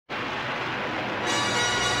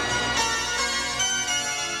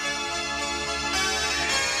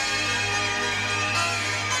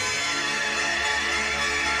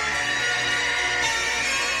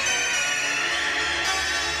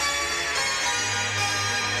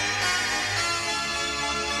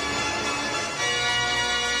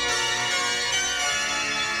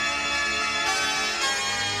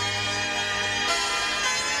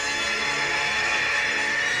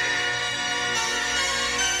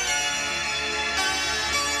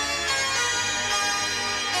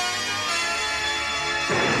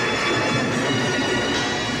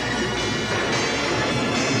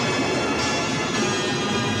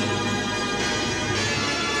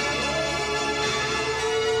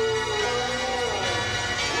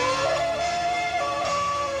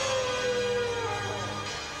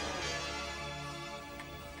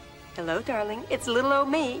Hello, darling. It's little old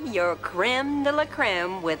me, your creme de la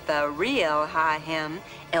creme with the real high hem,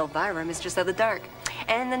 Elvira, Mistress of the Dark.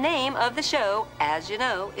 And the name of the show, as you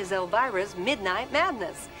know, is Elvira's Midnight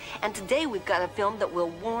Madness. And today we've got a film that will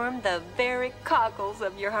warm the very cockles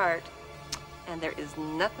of your heart. And there is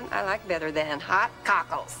nothing I like better than hot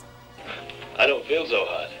cockles. I don't feel so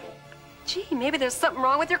hot. Gee, maybe there's something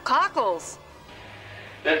wrong with your cockles.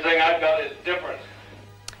 This thing I've got is different.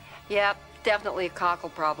 Yep, definitely a cockle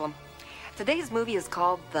problem. Today's movie is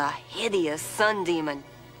called The Hideous Sun Demon.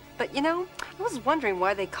 But you know, I was wondering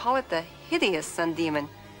why they call it the Hideous Sun Demon.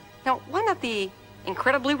 Now, why not the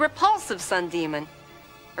incredibly repulsive Sun Demon?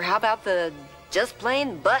 Or how about the just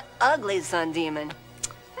plain but ugly Sun Demon?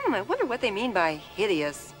 I wonder what they mean by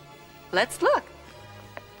hideous. Let's look.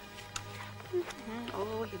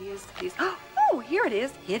 Oh, hideous, hideous. Oh, here it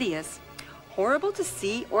is, hideous. Horrible to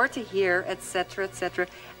see or to hear, etc., etc.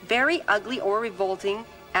 Very ugly or revolting,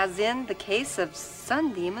 as in the case of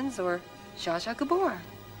sun demons or Zsa Zsa Gabor.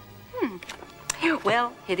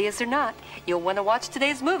 Well, hideous or not, you'll want to watch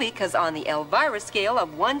today's movie, because on the Elvira scale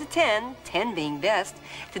of 1 to 10, 10 being best,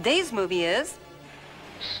 today's movie is...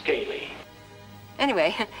 scaly.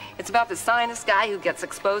 Anyway, it's about this scientist guy who gets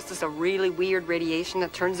exposed to some really weird radiation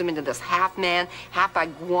that turns him into this half-man,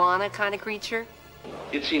 half-iguana kind of creature.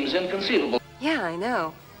 It seems inconceivable. Yeah, I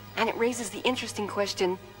know. And it raises the interesting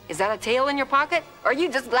question, is that a tail in your pocket, or are you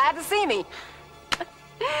just glad to see me?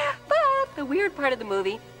 But the weird part of the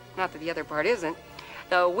movie, not that the other part isn't,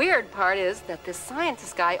 the weird part is that this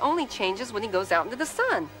scientist guy only changes when he goes out into the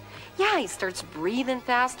sun. Yeah, he starts breathing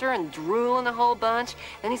faster and drooling a whole bunch.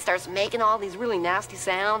 Then he starts making all these really nasty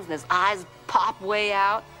sounds and his eyes pop way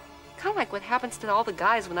out. Kind of like what happens to all the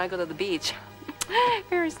guys when I go to the beach.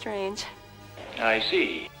 Very strange. I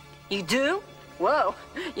see. You do? Whoa,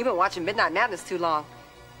 you've been watching Midnight Madness too long.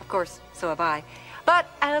 Of course, so have I. But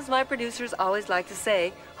as my producers always like to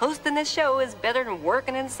say, hosting this show is better than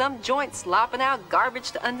working in some joint slopping out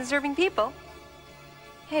garbage to undeserving people.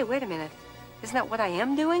 Hey, wait a minute. Isn't that what I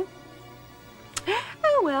am doing?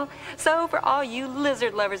 Oh, well, so for all you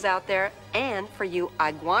lizard lovers out there, and for you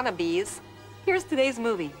iguana bees, here's today's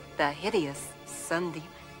movie, The Hideous Sun Demon.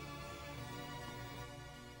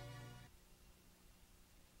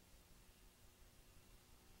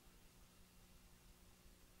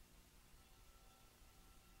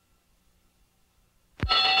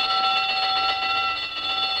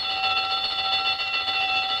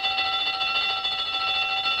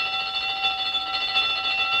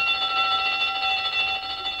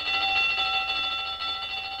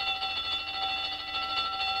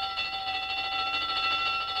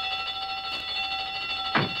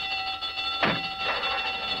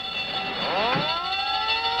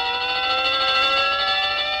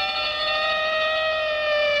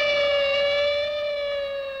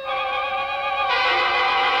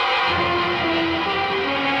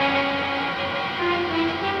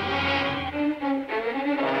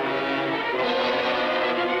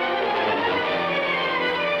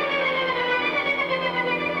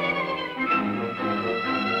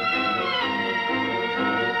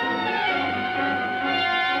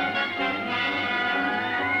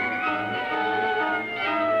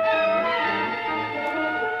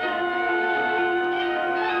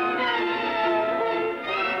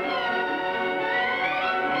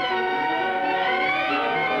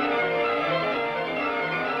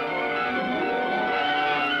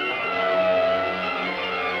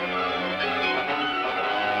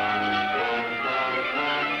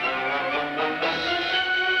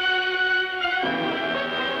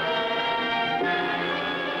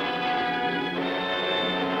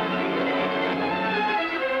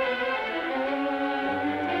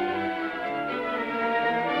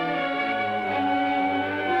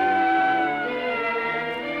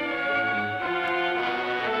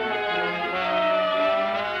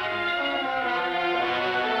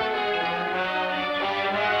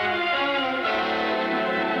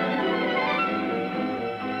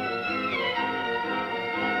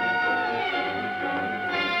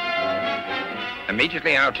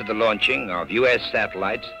 Immediately after the launching of U.S.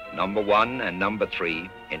 satellites number 1 and number 3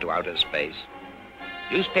 into outer space,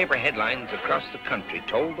 newspaper headlines across the country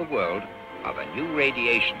told the world of a new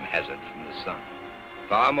radiation hazard from the sun,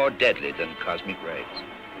 far more deadly than cosmic rays.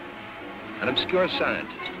 An obscure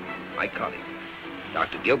scientist, my colleague,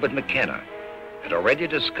 Dr. Gilbert McKenna, had already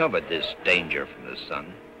discovered this danger from the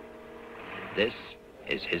sun. This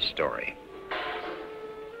is his story.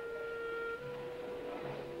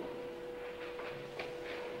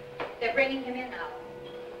 They're bringing him in now.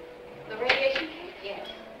 The radiation case? Yes.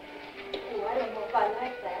 Oh, I don't know if I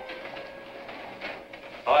like that.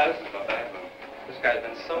 Oh, this is not bad, though. This guy's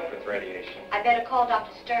been soaked with radiation. I better call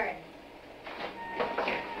Dr. Stern.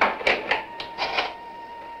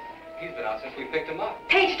 He's been out since we picked him up.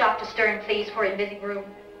 Page Dr. Stern, please, for a busy room.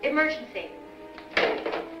 Emergency.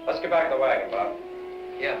 Let's get back to the wagon, Bob.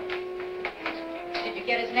 Yeah. Did you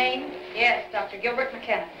get his name? Yes, Dr. Gilbert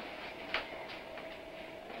McKenna.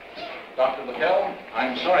 Dr. McKell,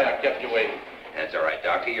 I'm sorry I kept you waiting. That's all right,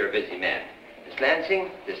 Doctor. You're a busy man. Miss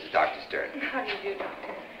Lansing, this is Dr. Stern. How do you do,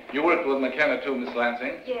 Doctor? You worked with McKenna too, Miss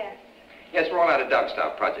Lansing? Yes. Yes, we're all on a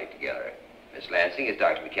dog-stop project together. Miss Lansing is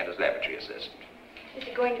Dr. McKenna's laboratory assistant. Is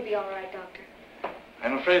it going to be all right, Doctor?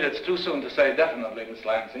 I'm afraid it's too soon to say definitely, Miss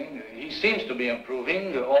Lansing. He seems to be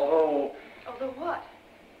improving, although... Although what?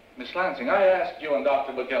 Miss Lansing, I asked you and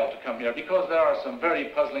Dr. McKell to come here because there are some very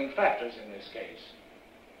puzzling factors in this case.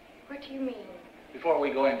 What do you mean? Before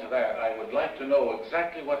we go into that, I would like to know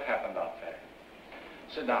exactly what happened out there.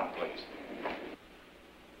 Sit down, please.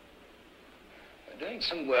 We're doing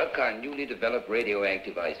some work on newly developed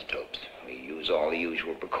radioactive isotopes. We use all the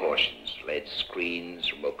usual precautions, lead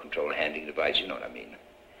screens, remote control handling device, you know what I mean.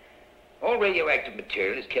 All radioactive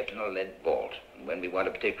material is kept in a lead vault. And when we want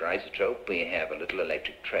a particular isotope, we have a little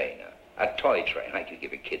electric train, a toy train like you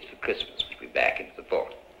give your kids for Christmas, which we back into the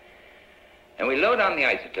vault. And we load on the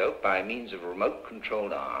isotope by means of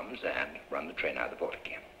remote-controlled arms and run the train out of the vault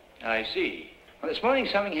again. I see. Well, this morning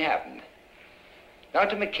something happened.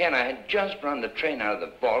 Dr. McKenna had just run the train out of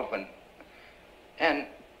the vault when... And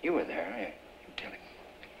you were there, you tell him.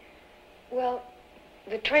 Well,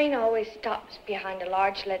 the train always stops behind a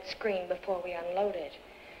large lead screen before we unload it.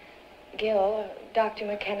 Gil, Dr.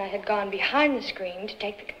 McKenna, had gone behind the screen to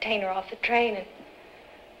take the container off the train and...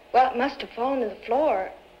 Well, it must have fallen to the floor.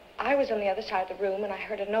 I was on the other side of the room and I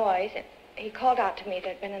heard a noise and he called out to me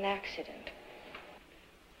there'd been an accident.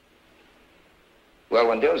 Well,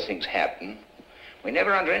 when those things happen, we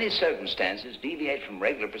never under any circumstances deviate from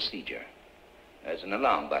regular procedure. There's an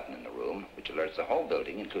alarm button in the room which alerts the whole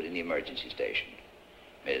building, including the emergency station.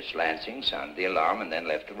 Miss Lansing sounded the alarm and then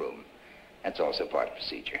left the room. That's also part of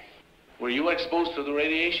procedure. Were you exposed to the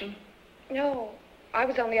radiation? No, I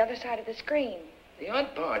was on the other side of the screen. The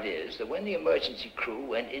odd part is that when the emergency crew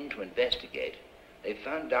went in to investigate, they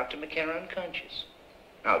found Dr. McKenna unconscious.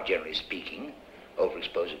 Now, generally speaking,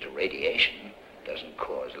 overexposure to radiation doesn't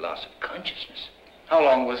cause loss of consciousness. How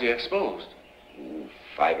long was he exposed?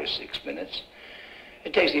 5 or 6 minutes.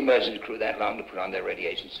 It takes the emergency crew that long to put on their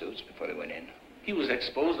radiation suits before they went in. He was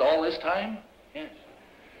exposed all this time? Yes.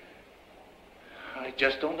 I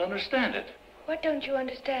just don't understand it. What don't you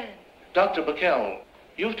understand? Dr. McKell,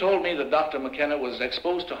 you've told me that Dr. McKenna was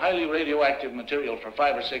exposed to highly radioactive material for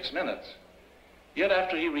 5 or 6 minutes. Yet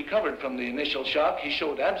after he recovered from the initial shock, he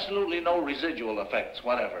showed absolutely no residual effects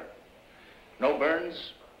whatever. No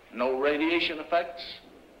burns, no radiation effects,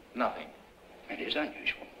 nothing. It is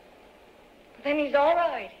unusual. Then he's all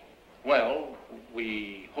right. Well,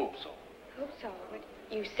 we hope so. Hope so, but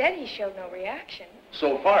you said he showed no reaction.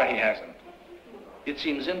 So far, he hasn't. It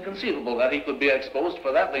seems inconceivable that he could be exposed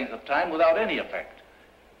for that length of time without any effect.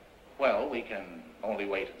 Well, we can only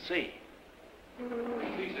wait and see.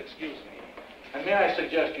 Please excuse me. And may I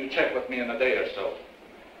suggest you check with me in a day or so?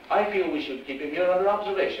 I feel we should keep him here under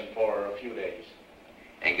observation for a few days.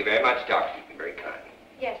 Thank you very much, Doctor. You've been very kind.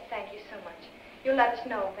 Yes, thank you so much. You'll let us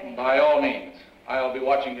know if anything... By all means. I'll be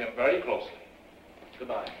watching him very closely.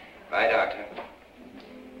 Goodbye. Bye, Doctor.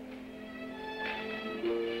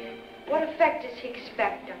 What effect does he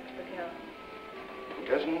expect, Dr. McKell? He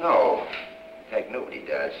doesn't know. In fact, nobody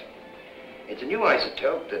does. It's a new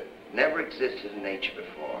isotope that never existed in nature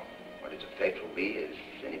before. What its effect will be is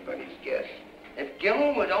anybody's guess. If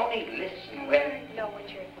Gil would only listen when... I know what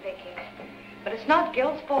you're thinking. But it's not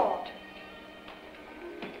Gil's fault.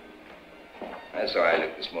 That's how I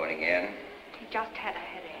looked this morning, Ann. He just had a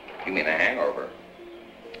headache. You mean a hangover?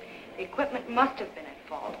 The equipment must have been at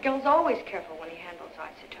fault. Gil's always careful when he handles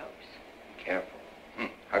isotopes. Careful?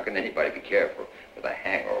 How can anybody be careful with a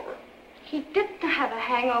hangover? He didn't have a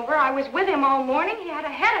hangover. I was with him all morning. He had a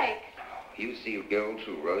headache. You see Gil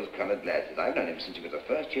through rose-colored glasses. I've known him since he was a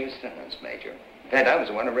first-year science major. In fact, I was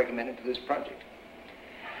the one who recommended him for this project.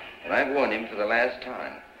 And I've warned him for the last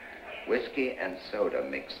time. Whiskey and soda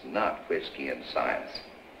mix, not whiskey and science.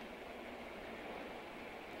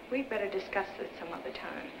 We'd better discuss this some other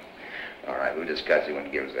time. All right, we'll discuss it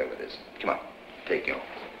when Gil's over this. Come on, take Gil.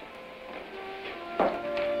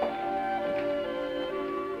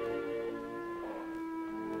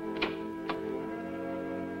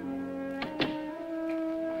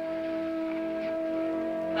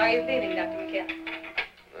 How are you feeling, Dr. McKenna?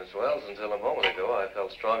 As well as until a moment ago, I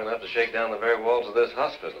felt strong enough to shake down the very walls of this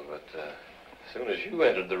hospital. But as soon as you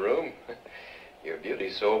entered the room, Your beauty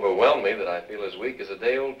so overwhelmed me that I feel as weak as a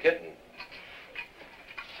day-old kitten.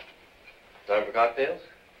 Time for cocktails?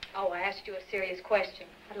 Oh, I asked you a serious question.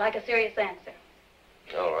 I'd like a serious answer.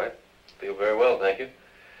 All right. Feel very well, thank you.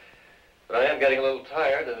 But I am getting a little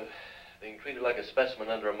tired of being treated like a specimen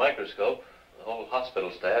under a microscope. The whole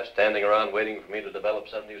hospital staff standing around waiting for me to develop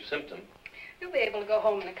some new symptom. You'll be able to go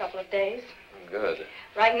home in a couple of days. Good.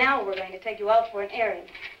 Right now, we're going to take you out for an airing.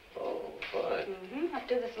 Oh, fine. Up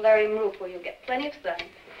to the solarium roof where you'll get plenty of sun.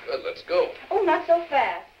 Good, let's go. Oh, not so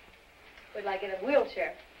fast. We'd like it in a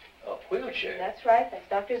wheelchair. A wheelchair? That's right. That's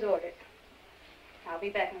doctor's orders. I'll be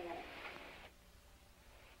back in a minute.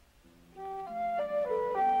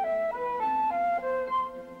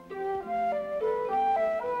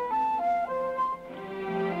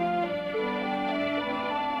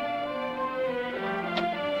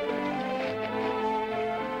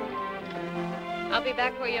 I'll be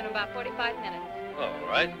back for you in about 45 minutes. All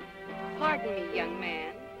right. Pardon me, young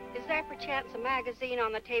man. Is there perchance a magazine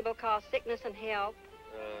on the table called Sickness and Health?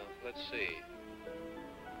 Let's see.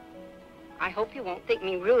 I hope you won't think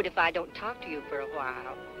me rude if I don't talk to you for a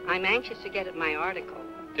while. I'm anxious to get at my article.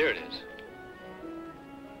 Here it is.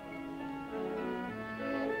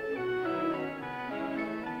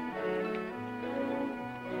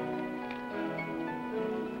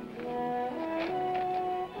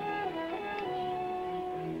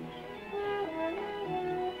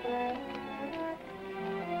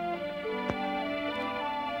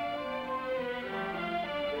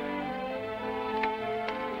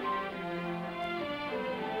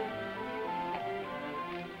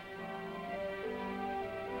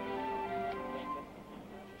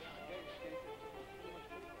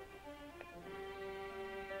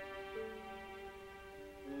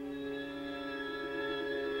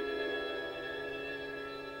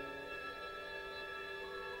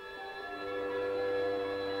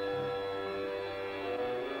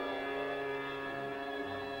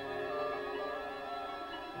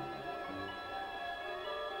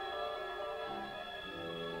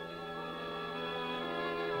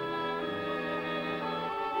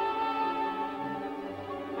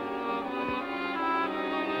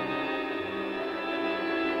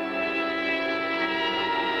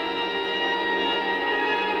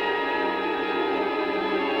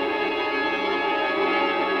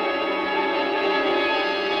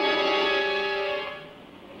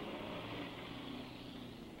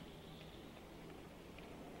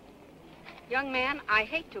 Young man, I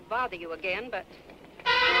hate to bother you again, but...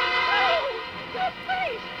 Oh, your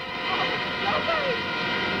face! Oh, your face!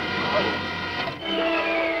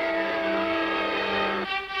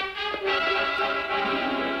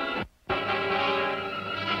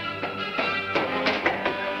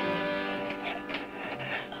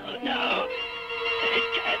 Oh, no. It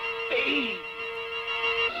can't be.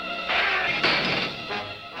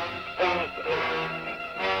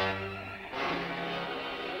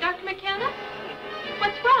 Dr. McKenna?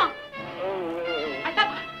 What's wrong? I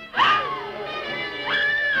thought...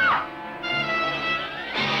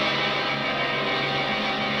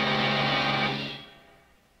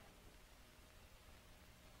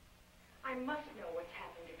 I must know what's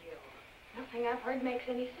happened to Gil. Nothing I've heard makes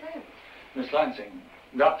any sense. Miss Lansing,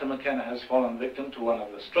 Dr. McKenna has fallen victim to one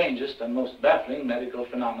of the strangest and most baffling medical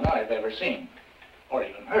phenomena I've ever seen, or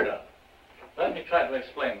even heard of. Let me try to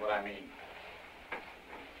explain what I mean.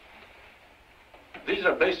 These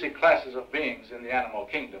are basic classes of beings in the animal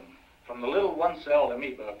kingdom, from the little one-celled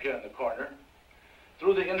amoeba up here in the corner,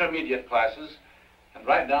 through the intermediate classes, and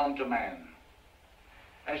right down to man.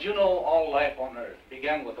 As you know, all life on Earth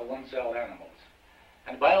began with the one-celled animals,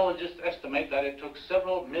 and biologists estimate that it took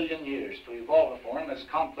several million years to evolve a form as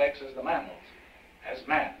complex as the mammals, as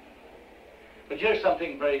man. But here's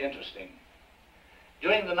something very interesting.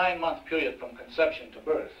 During the 9-month period from conception to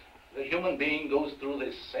birth, the human being goes through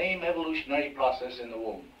this same evolutionary process in the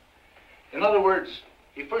womb. In other words,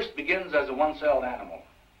 he first begins as a one-celled animal.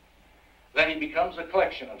 Then he becomes a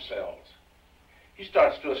collection of cells. He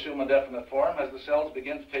starts to assume a definite form as the cells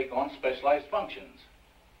begin to take on specialized functions.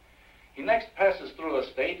 He next passes through a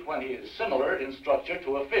state when he is similar in structure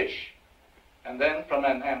to a fish, and then from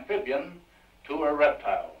an amphibian to a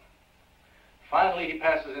reptile. Finally, he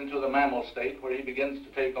passes into the mammal state where he begins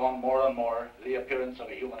to take on more and more the appearance of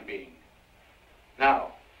a human being.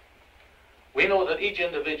 Now, we know that each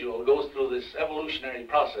individual goes through this evolutionary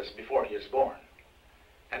process before he is born.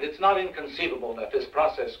 And it's not inconceivable that this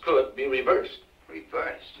process could be reversed.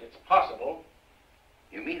 Reversed? It's possible.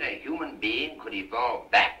 You mean a human being could evolve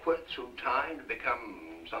backward through time to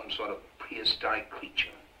become some sort of prehistoric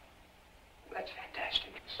creature? That's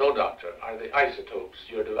fantastic. So, Doctor, are the isotopes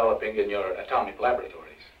you're developing in your atomic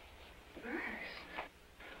laboratories? Yes.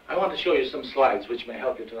 I want to show you some slides which may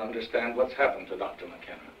help you to understand what's happened to Dr.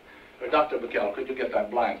 McKenna. Or Dr. McKell, could you get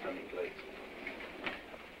that blind for me, please?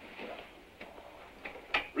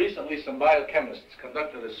 Recently, some biochemists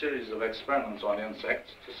conducted a series of experiments on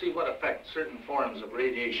insects to see what effect certain forms of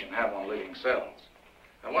radiation have on living cells.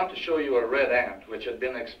 I want to show you a red ant which had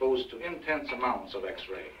been exposed to intense amounts of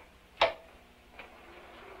X-ray.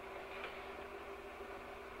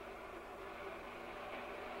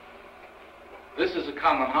 This is a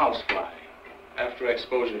common housefly after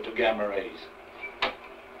exposure to gamma rays.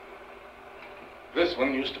 This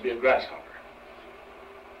one used to be a grasshopper.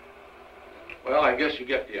 Well, I guess you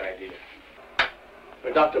get the idea.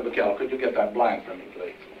 But Dr. McKell, could you get that blind for me,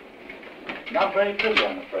 please? Not very clear,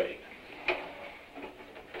 I'm afraid.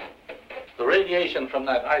 The radiation from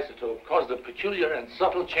that isotope caused a peculiar and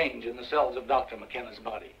subtle change in the cells of Dr. McKenna's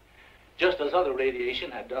body, just as other radiation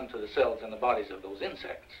had done to the cells in the bodies of those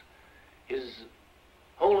insects. His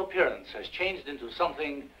whole appearance has changed into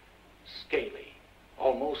something scaly,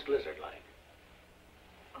 almost lizard-like.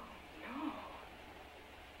 Oh, no.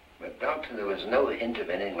 But, Doctor, there was no hint of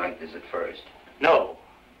anything like this at first. No.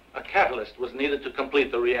 A catalyst was needed to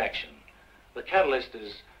complete the reaction. The catalyst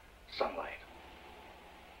is sunlight.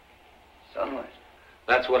 Sunlight?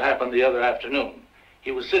 That's what happened the other afternoon.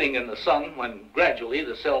 He was sitting in the sun when gradually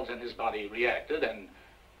the cells in his body reacted, and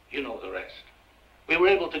you know the rest. We were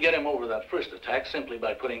able to get him over that first attack simply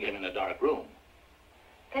by putting him in a dark room.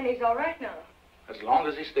 Then he's all right now. As long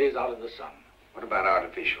as he stays out of the sun. What about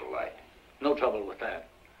artificial light? No trouble with that.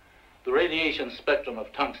 The radiation spectrum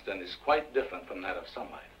of tungsten is quite different from that of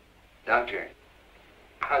sunlight. Doctor,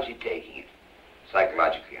 how's he taking it?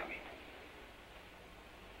 Psychologically, I mean.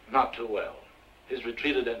 Not too well. He's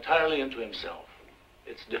retreated entirely into himself.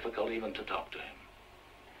 It's difficult even to talk to him.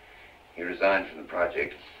 He resigned from the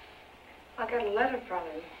project. I got a letter from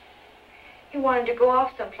him. He wanted to go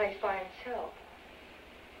off someplace by himself.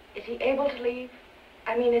 Is he able to leave?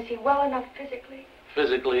 I mean, is he well enough physically?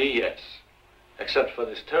 Physically, yes. Except for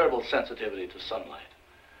this terrible sensitivity to sunlight.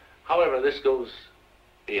 However, this goes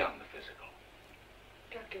beyond the physical.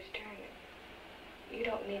 Dr. Stern, you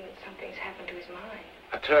don't mean that something's happened to his mind?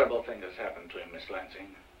 A terrible thing has happened to him, Miss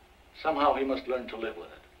Lansing. Somehow he must learn to live with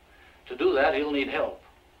it. To do that, he'll need help.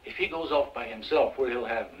 If he goes off by himself where he'll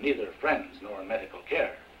have neither friends nor medical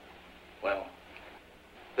care, well,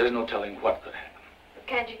 there's no telling what could happen.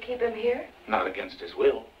 Can't you keep him here? Not against his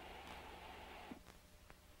will.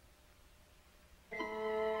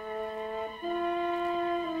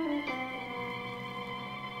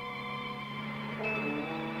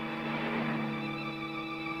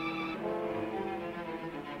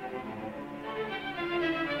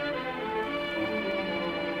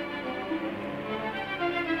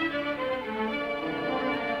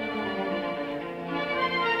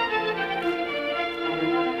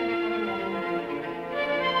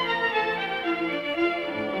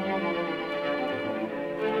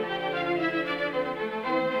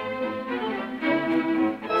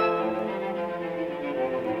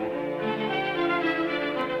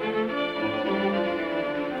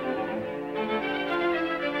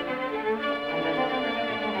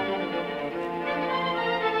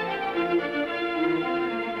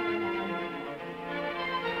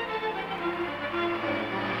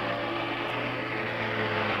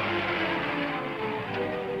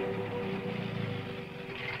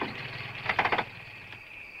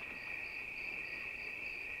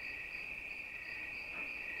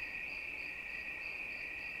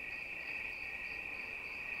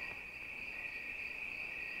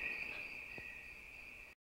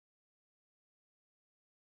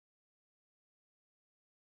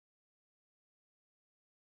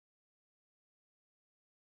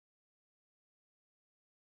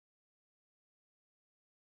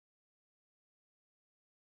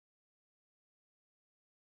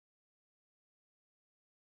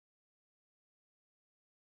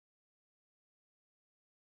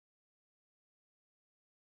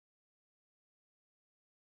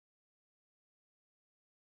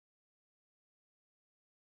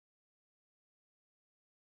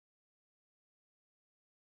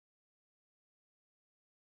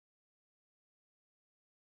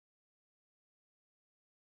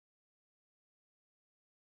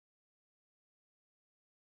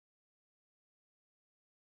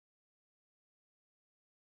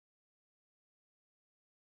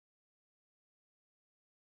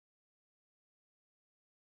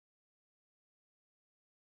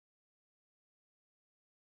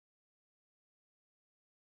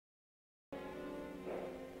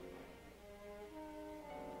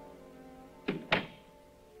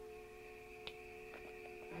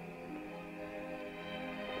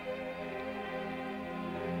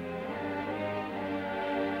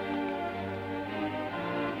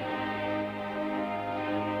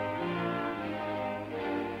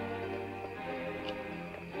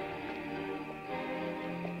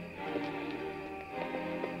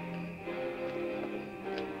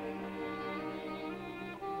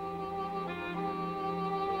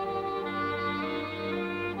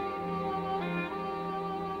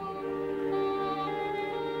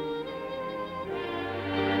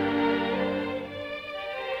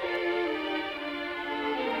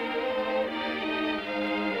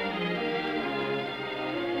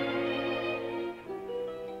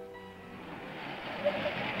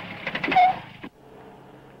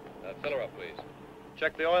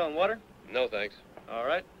 Check the oil and water? No, thanks. All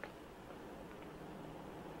right.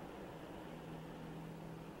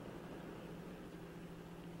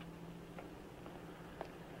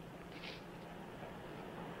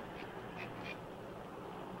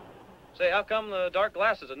 Say, how come the dark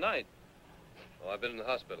glasses at night? Oh, I've been in the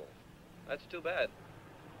hospital. That's too bad.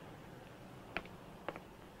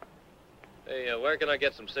 Hey, where can I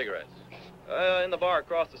get some cigarettes? In the bar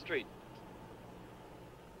across the street.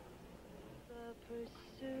 The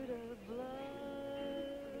pursuit of blood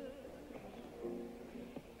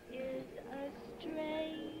is a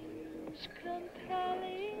strange,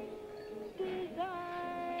 compelling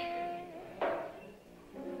desire.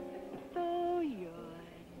 Though you're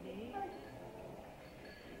near,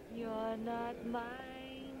 you're not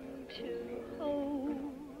mine to hold.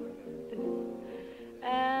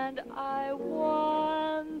 And I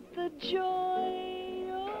want the joy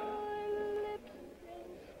your lips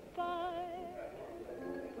inspire.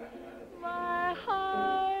 My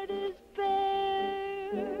heart is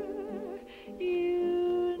bare.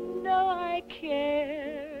 You know I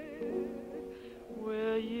care.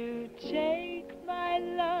 Will you take my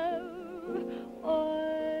love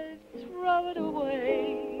or throw it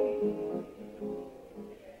away?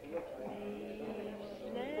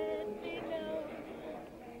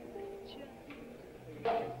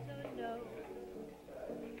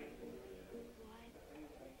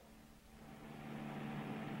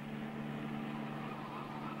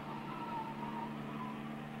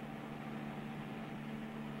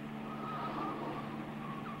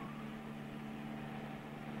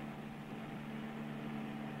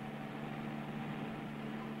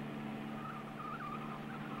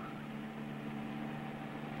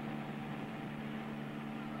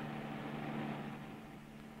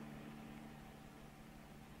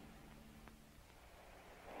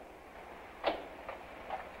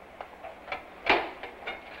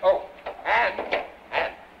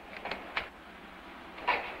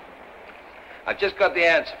 I've just got the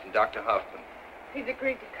answer from Dr. Hoffman. He's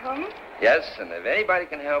agreed to come? Yes, and if anybody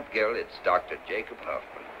can help Gil, it's Dr. Jacob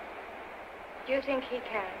Hoffman. Do you think he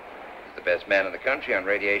can? He's the best man in the country on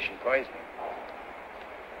radiation poisoning.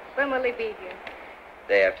 When will he be here?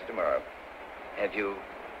 Day after tomorrow. Have you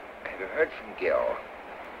heard from Gil?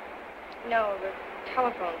 No, the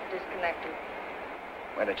telephone's disconnected.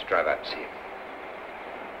 Why don't you drive out and see him?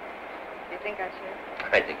 Do you think I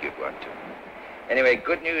should? I think you'd want to. Anyway,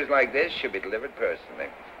 good news like this should be delivered personally.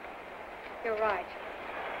 You're right.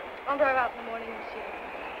 I'll drive out in the morning and see him.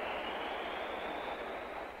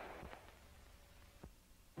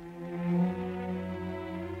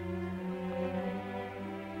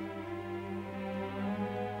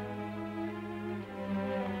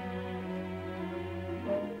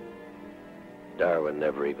 Darwin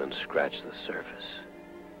never even scratched the surface.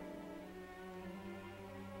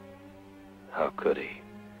 How could he?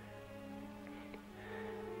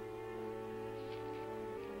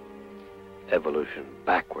 Evolution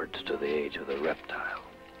backwards to the age of the reptile.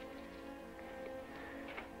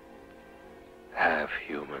 Half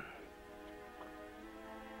human,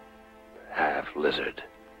 half lizard.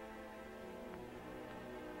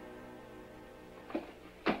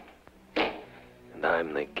 And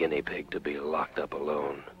I'm the guinea pig to be locked up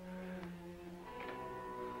alone.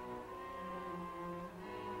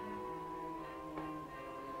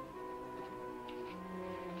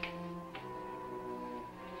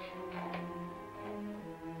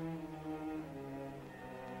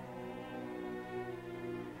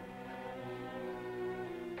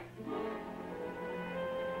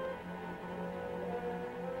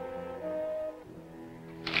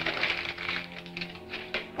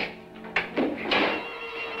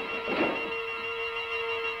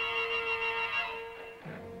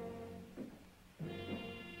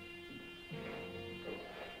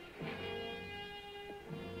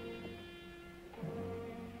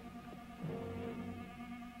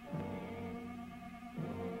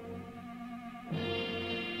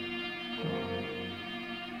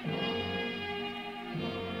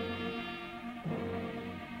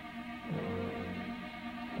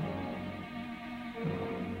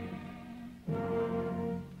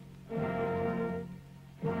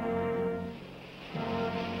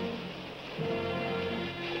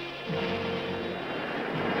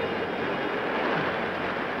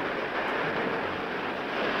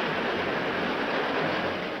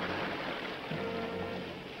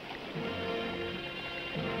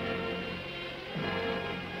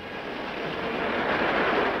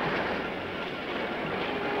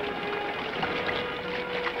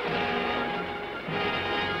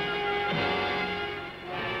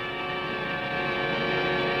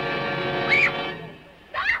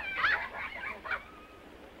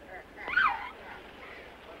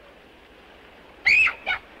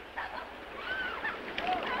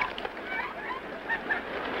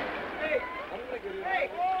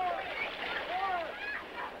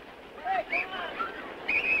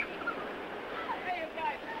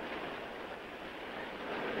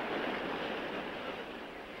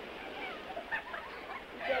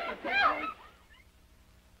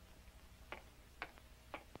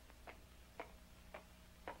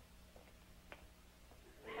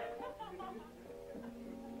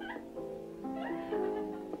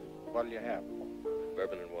 What'll you have?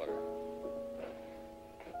 Bourbon and water.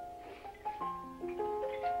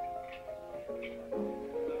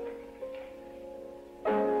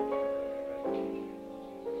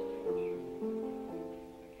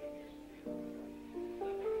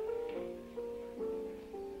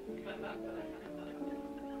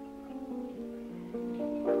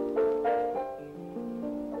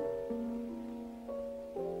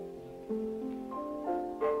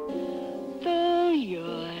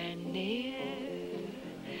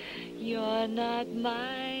 You're not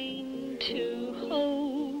mine to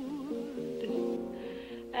hold,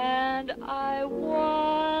 and I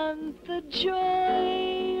want the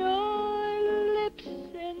joy your lips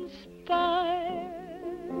inspire.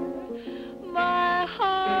 My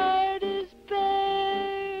heart is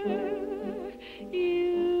bare,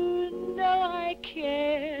 you know I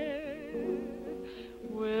care.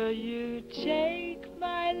 Will you take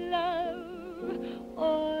my love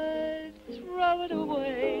or throw it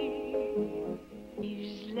away?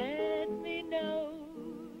 Please let me know,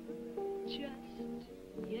 just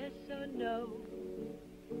yes or no.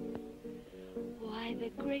 Why the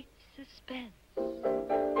great suspense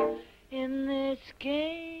in this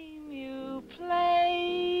game you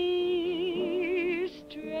play?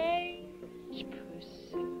 Strange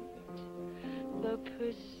pursuit, the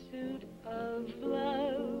pursuit of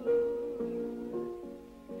love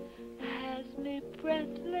has me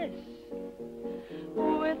breathless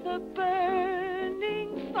with a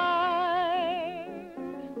burning fire.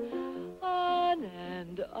 On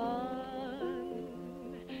and on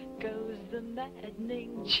goes the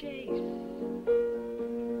maddening chase,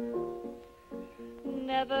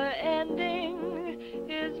 never ending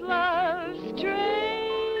is love's strange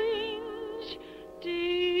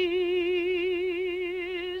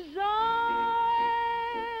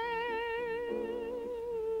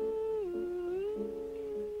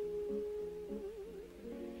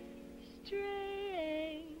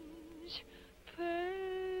strange pursuit.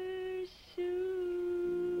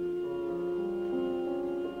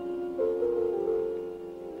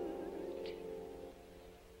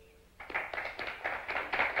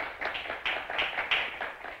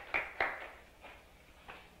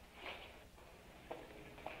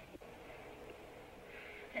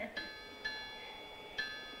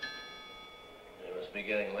 It must be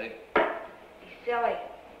getting late. Be silly.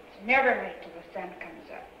 It's never late till the sun comes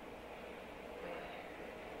up.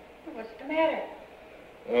 What's the matter?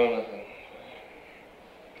 Oh, nothing.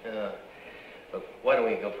 Look, why don't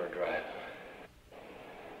we go for a drive?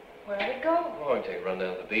 Where'll we go? Oh, we can take a run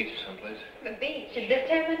down to the beach someplace. The beach. At this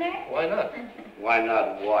time of night? Why not? Why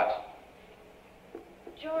not what?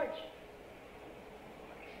 George.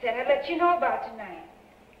 Said I'd let you know about tonight.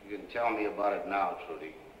 You can tell me about it now,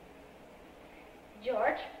 Trudy.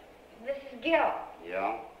 George, this is Gil.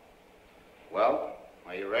 Yeah? Well,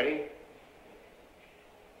 are you ready?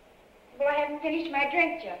 Well, I haven't finished my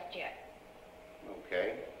drink just yet.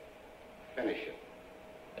 Okay. Finish it.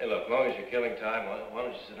 Hey, look, as long as you're killing time, why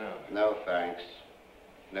don't you sit down? No, thanks.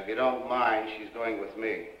 And if you don't mind, she's going with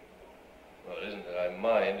me. Well, it isn't that I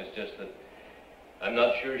mind, it's just that I'm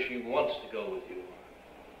not sure she wants to go with you.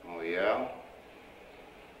 Oh, yeah?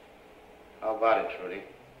 How about it, Trudy?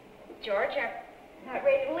 George, I'm not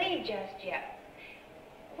ready to leave just yet.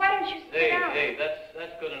 Why don't you sit down? Hey,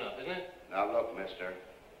 that's good enough, isn't it? Now, look, mister.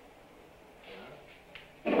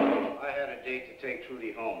 I had a date to take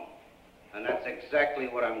Trudy home. And that's exactly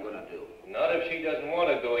what I'm going to do. Not if she doesn't want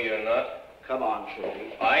to go, you're not. Come on,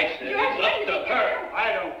 Trudy. I said it's up to her.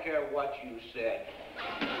 I don't care what you said.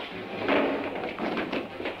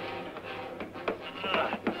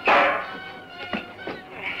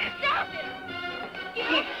 Stop it!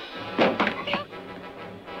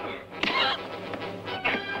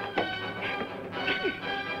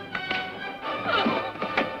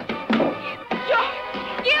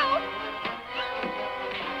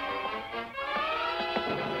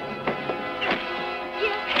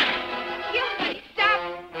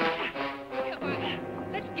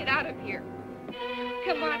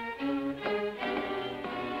 Come on.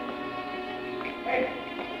 Hey,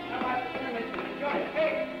 how about the George,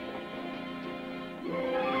 hey!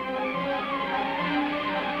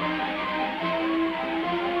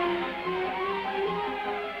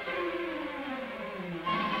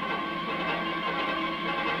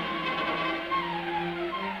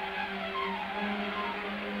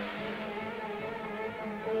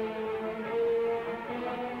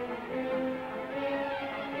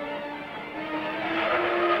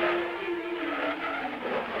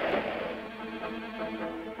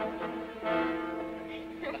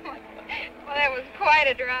 Quite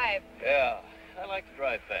a drive. Yeah, I like to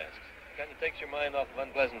drive fast. kind of takes your mind off of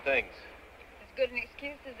unpleasant things. As good an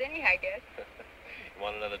excuse as any, I guess. You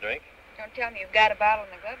want another drink? Don't tell me you've got a bottle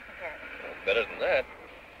in the glove compartment. Well, better than that.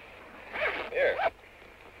 Here.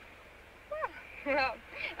 Well,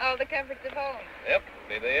 all the comforts of home. Yep,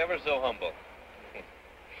 be they ever so humble.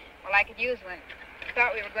 Well, I could use one.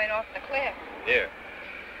 Thought we were going off the cliff. Here.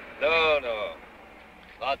 No, no.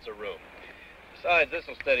 Lots of room. Besides,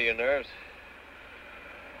 this'll steady your nerves.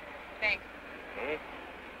 Thanks. Hmm?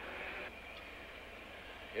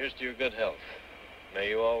 Here's to your good health. May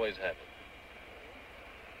you always have it.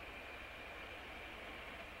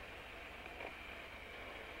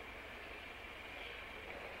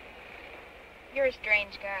 You're a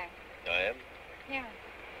strange guy. I am? Yeah.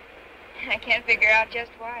 I can't figure out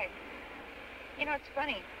just why. You know, it's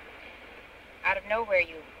funny. Out of nowhere,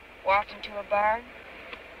 you walked into a bar,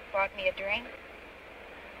 bought me a drink,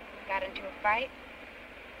 got into a fight.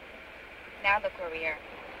 Now look where we are.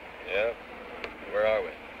 Yeah? Where are we?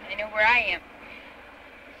 I know where I am.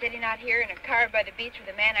 Sitting out here in a car by the beach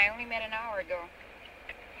with a man I only met an hour ago.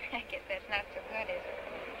 I guess that's not so good, is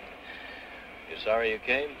it? You sorry you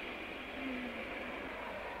came?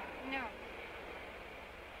 No.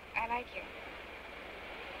 I like you.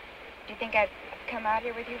 Do you think I'd come out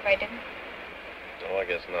here with you if I didn't? No, I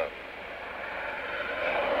guess not.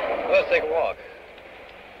 Well, let's take a walk.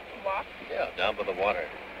 Walk? Yeah, down by the water.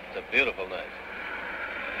 It's a beautiful night.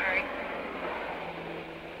 All right.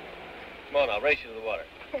 Come on, I'll race you to the water.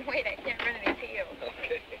 Wait, I can't run any field.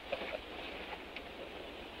 Okay.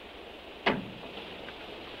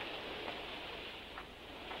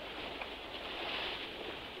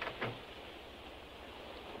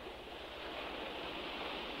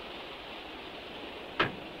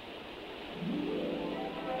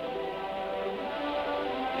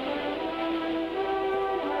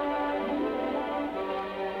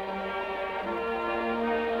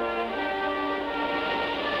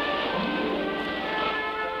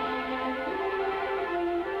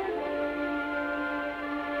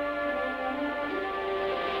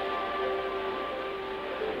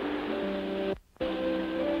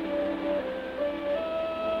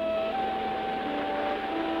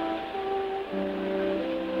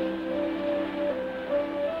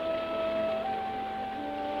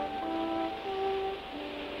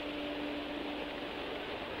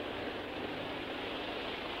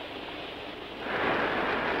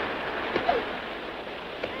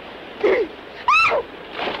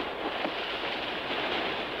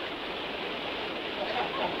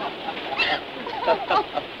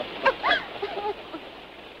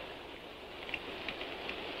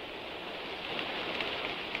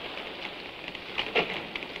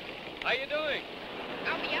 How you doing?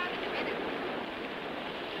 I'll be out in a minute.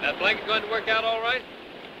 That blanket going to work out all right?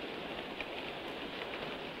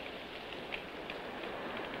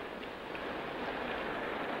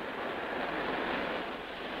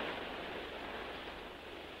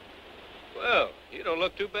 Well, you don't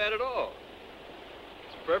look too bad at all.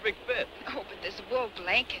 It's a perfect fit. Oh, but this wool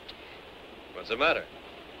blanket. What's the matter?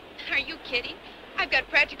 Are you kidding? I've got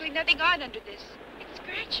practically nothing on under this. It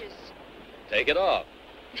scratches. Take it off.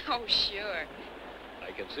 Oh, sure.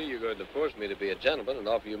 I can see you're going to force me to be a gentleman and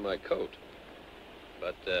offer you my coat.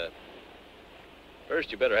 But,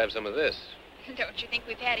 first you better have some of this. Don't you think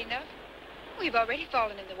we've had enough? We've already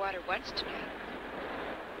fallen in the water once tonight.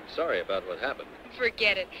 I'm sorry about what happened.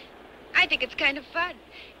 Forget it. I think it's kind of fun.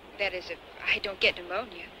 That is, if I don't get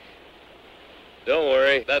pneumonia. Don't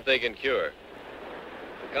worry, that they can cure.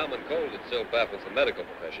 The common cold that still baffles the medical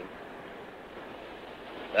profession.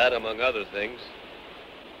 That, among other things.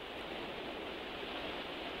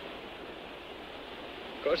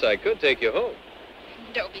 Of course, I could take you home.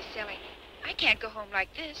 Don't be silly. I can't go home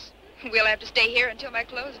like this. We'll have to stay here until my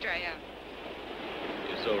clothes dry out.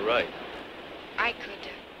 You're so right. I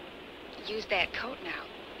could use that coat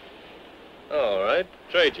now. All right,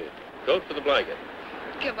 trade you. Coat for the blanket.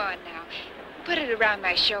 Come on now. Put it around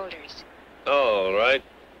my shoulders. All right.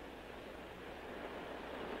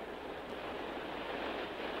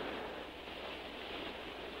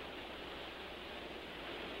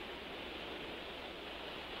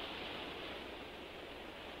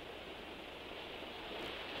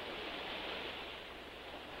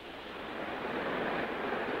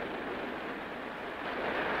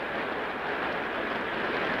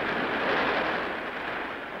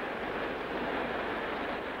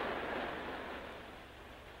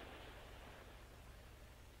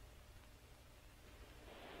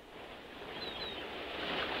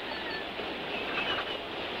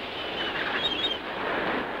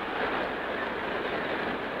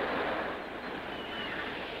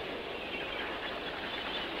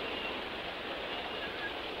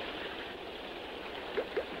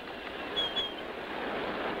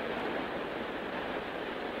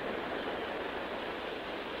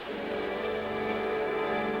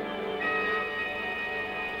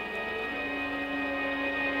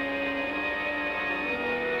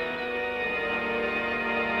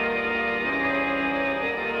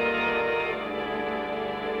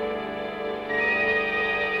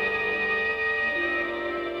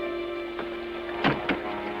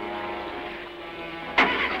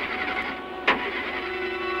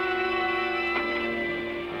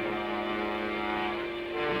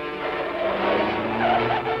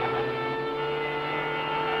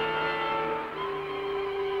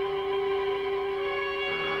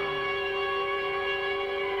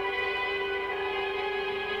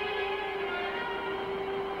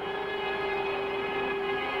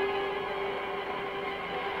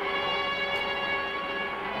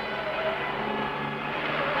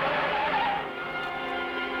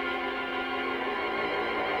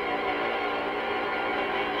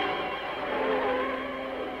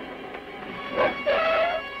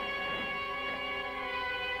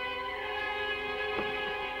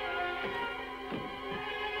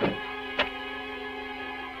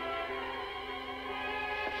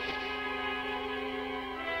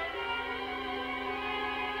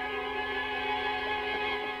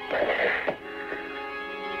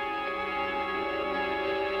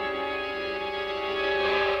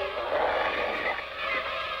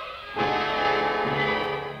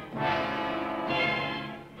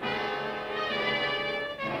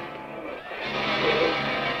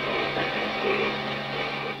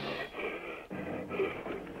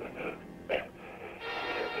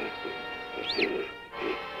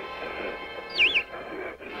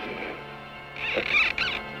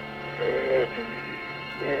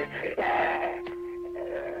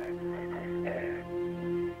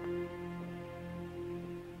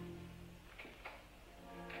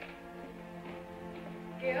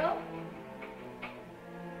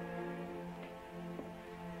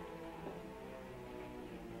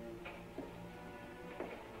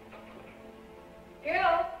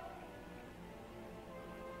 Gil?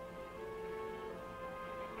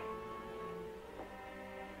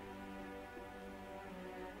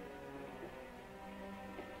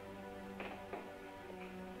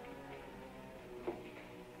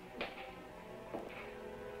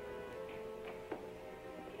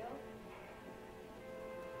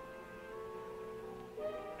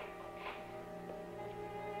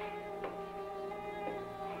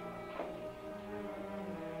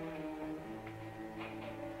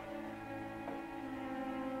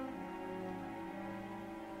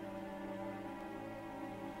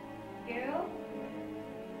 Gil?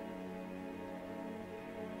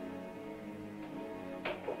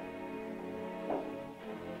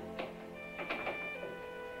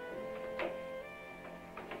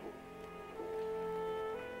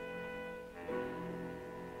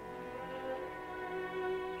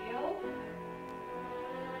 Gil?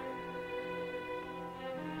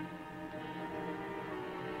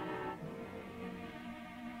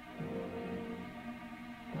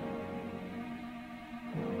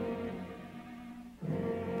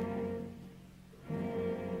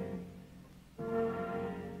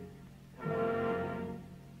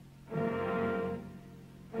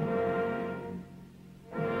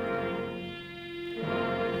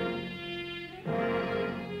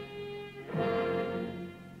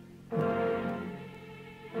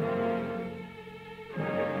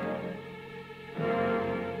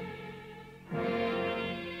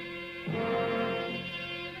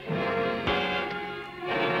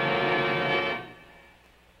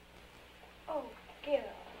 Oh, Gil.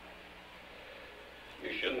 You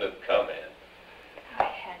shouldn't have come, Ann. I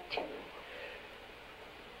had to.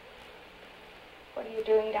 What are you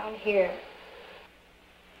doing down here?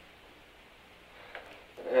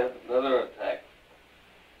 I had another attack.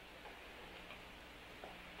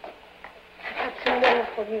 I've got some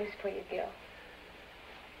wonderful news for you, Gil.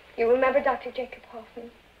 You remember Dr. Jacob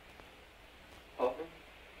Hoffman? Hoffman?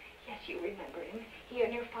 Yes, you remember him. He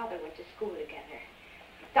and your father went to school together.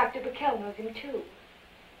 Dr. Backel knows him, too.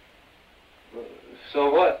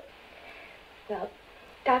 So what? Well,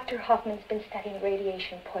 Dr. Hoffman's been studying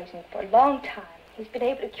radiation poisoning for a long time. He's been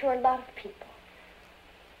able to cure a lot of people.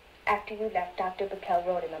 After you left, Dr. Backel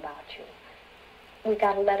wrote him about you. We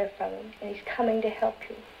got a letter from him, and he's coming to help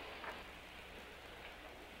you.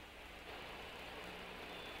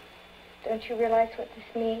 Don't you realize what this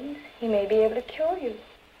means? He may be able to cure you.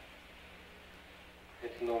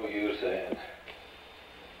 It's no use, Ann.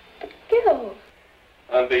 Gil.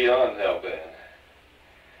 I'm beyond help, Ann.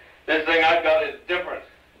 This thing I've got is different.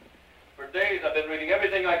 For days I've been reading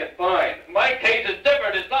everything I could find. My case is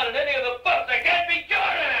different. It's not in any of the books. I can't be cured,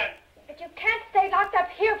 Ann! But you can't stay locked up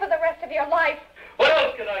here for the rest of your life. What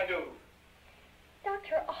else can I do?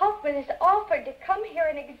 Dr. Hoffman has offered to come here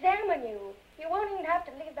and examine you. You won't even have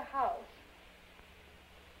to leave the house.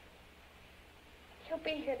 He'll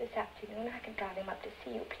be here this afternoon. I can drive him up to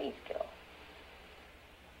see you. Please, Gil.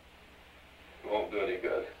 It won't do any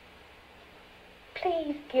good.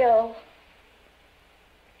 Please, Gil.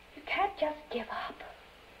 You can't just give up.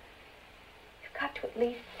 You've got to at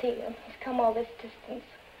least see him. He's come all this distance.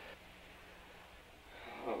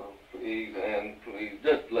 Oh, please, Ann, please,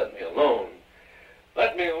 just let me alone.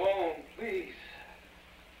 Let me alone, please.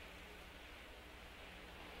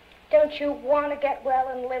 Don't you want to get well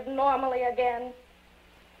and live normally again?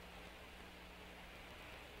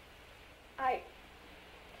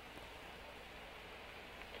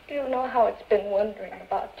 You know how it's been wondering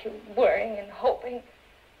about you, worrying and hoping.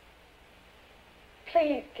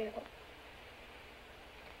 Please, Gil.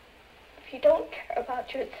 If you don't care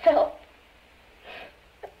about yourself,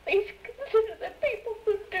 at least consider the people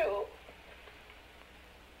who do.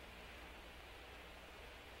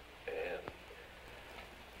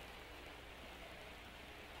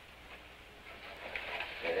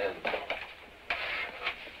 Ann.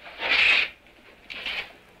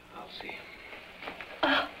 I'll see him.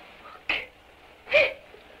 Oh, okay.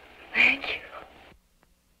 Thank you.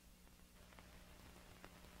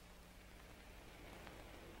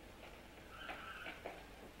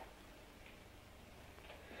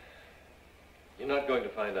 You're not going to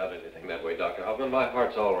find out anything that way, Dr. Hoffman. My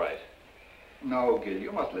heart's all right. No, Gil,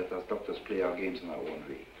 you must let us doctors play our games in our own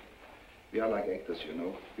way. We are like actors, you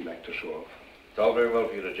know. We like to show off. It's all very well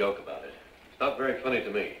for you to joke about it. It's not very funny to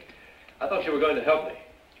me. I thought you were going to help me.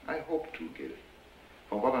 I hope to, Gil.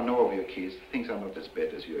 From what I know of your case, things are not as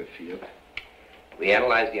bad as you have feared. We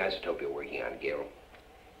analyzed the isotope you're working on, Gil.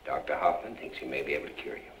 Dr. Hoffman thinks he may be able to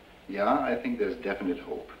cure you. Yeah, I think there's definite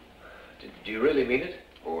hope. Do you really mean it?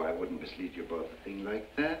 Oh, I wouldn't mislead you about a thing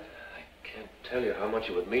like that. I can't tell you how much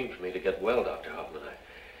it would mean for me to get well, Dr. Hoffman.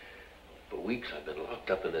 For weeks I've been locked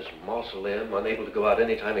up in this mausoleum, unable to go out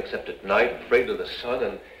any time except at night, afraid of the sun,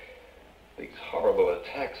 and these horrible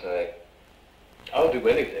attacks. I'll do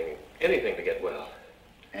anything to get well.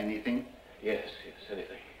 Anything? Yes,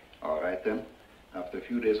 anything. All right, then. After a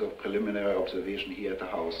few days of preliminary observation here at the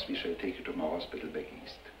house, we shall take you to my hospital back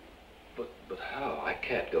east. But how? I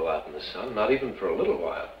can't go out in the sun, not even for a little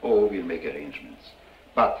while. Oh, we'll make arrangements.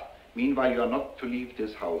 But, meanwhile, you are not to leave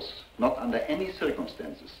this house, not under any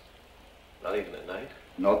circumstances. Not even at night?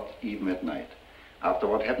 Not even at night. After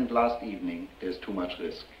what happened last evening, there's too much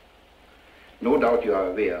risk. No doubt you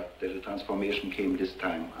are aware that the transformation came this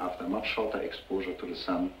time after much shorter exposure to the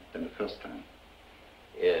sun than the first time.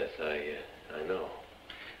 Yes, I know.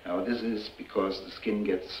 Now, this is because the skin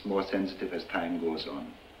gets more sensitive as time goes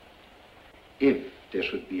on. If there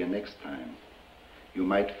should be a next time, you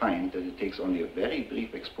might find that it takes only a very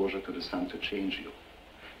brief exposure to the sun to change you.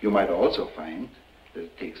 You might also find that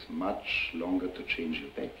it takes much longer to change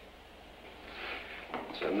you back.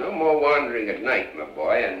 So no more wandering at night, my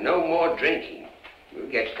boy, and no more drinking.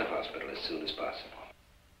 We'll get to the hospital as soon as possible.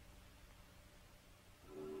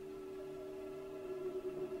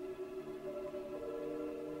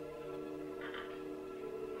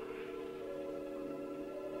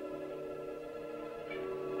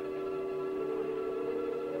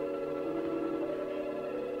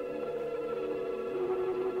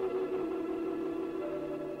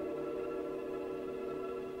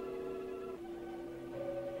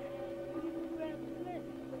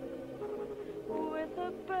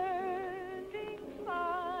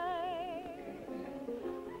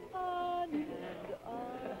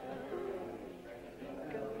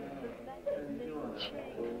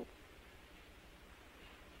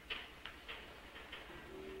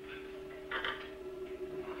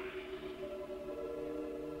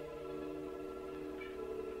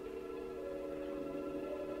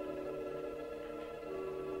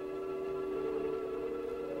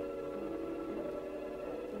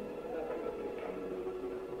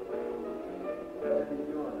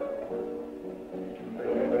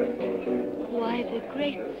 Why, the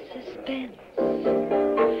great suspense.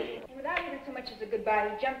 Without even so much as a goodbye,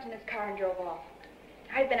 he jumped in his car and drove off.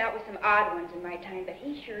 I've been out with some odd ones in my time, but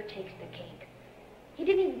he sure takes the cake. He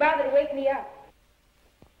didn't even bother to wake me up.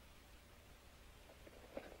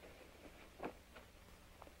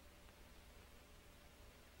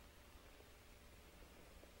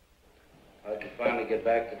 How'd you finally get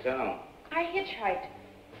back to town? I hitchhiked.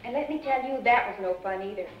 And let me tell you, that was no fun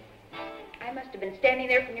either. I must have been standing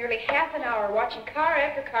there for nearly half an hour watching car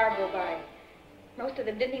after car go by. Most of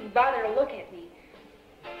them didn't even bother to look at me.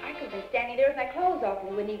 I could have been standing there with my clothes off and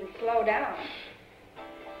they wouldn't even slow down.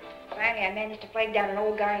 Finally, I managed to flag down an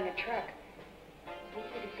old guy in a truck. It was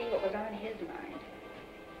easy to see what was on his mind.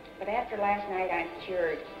 But after last night, I'm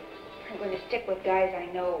cured. I'm going to stick with guys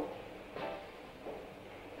I know.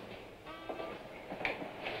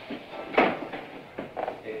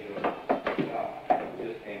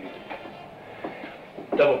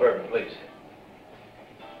 Double bourbon, please.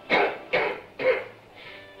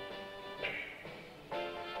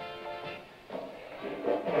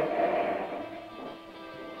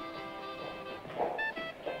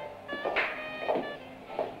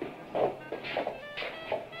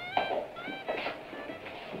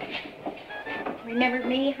 Remember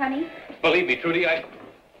me, honey? Believe me, Trudy, I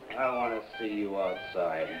want to see you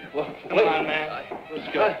outside. Well, come on, man.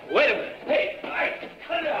 Let's go. Wait a minute. Hey,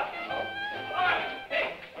 cut it out.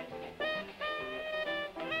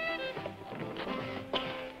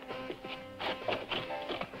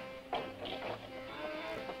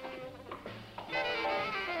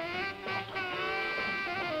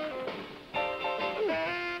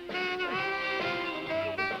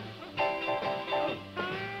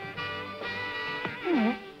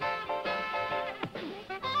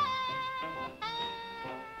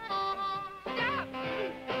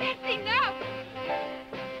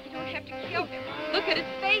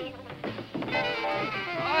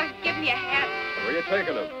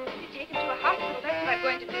 Taking him? Take him to a hospital. That's what I'm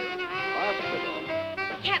going to do. Hospital?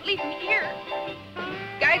 We can't leave him here.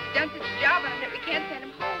 Guy's done such a job on him that we can't send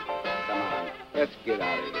him home. Come on, let's get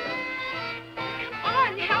out of here. Come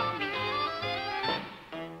on, help me.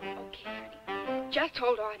 Okay, honey. Just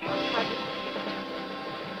hold on. I'll cover you.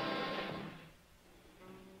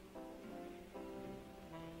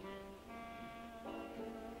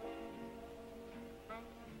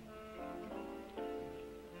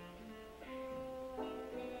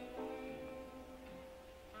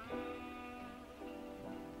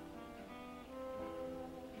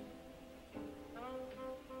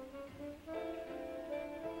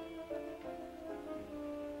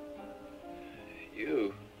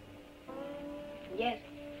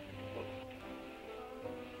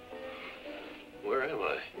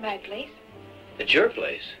 place. It's your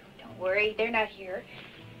place. Don't worry, they're not here.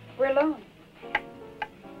 We're alone.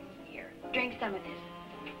 Here, drink some of this.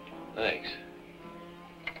 Thanks.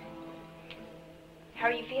 How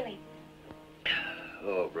are you feeling?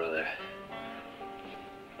 Oh, brother.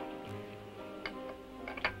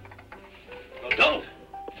 No, don't!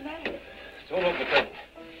 What's the matter? Don't open the curtain.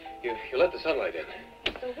 You let the sunlight in.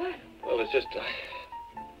 So what? Well, it's just the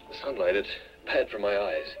sunlight. It's bad for my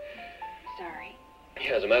eyes. Sorry.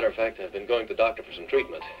 Yeah, as a matter of fact, I've been going to the doctor for some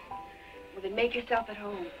treatment. Well, then make yourself at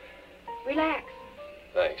home. Relax.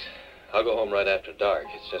 Thanks. I'll go home right after dark.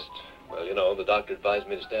 It's just, well, you know, the doctor advised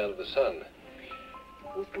me to stay out of the sun.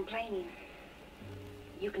 Who's complaining?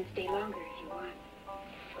 You can stay longer if you want.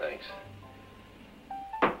 Thanks.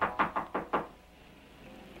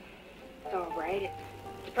 It's all right.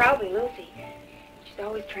 It's probably Lucy. She's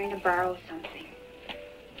always trying to borrow something.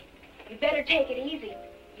 You better take it easy.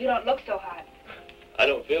 You don't look so hot. I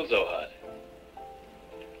don't feel so hot.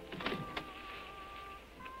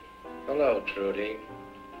 Hello, Trudy.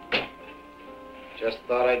 Just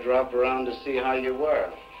thought I'd drop around to see how you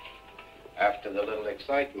were after the little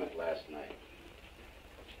excitement last night.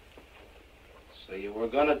 So you were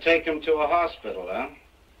going to take him to a hospital, huh?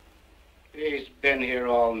 He's been here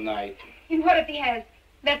all night. And what if he has?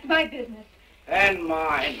 That's my business. And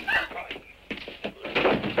mine.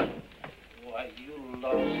 Why, you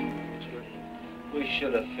lousy Trudy. We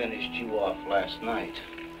should have finished you off last night.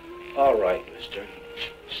 All right, mister.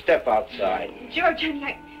 Step outside. George,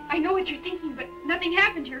 honey, I know what you're thinking, but nothing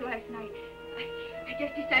happened here last night. I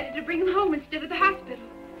just decided to bring him home instead of the hospital.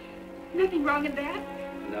 Nothing wrong in that?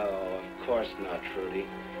 No, of course not, Trudy.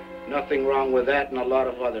 Nothing wrong with that and a lot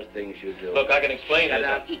of other things you do. Look, I can explain Shut it.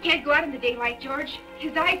 up. He can't go out in the daylight, George.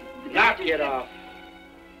 His eyes... Knock it off.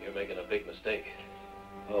 You're making a big mistake.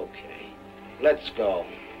 Okay. Let's go.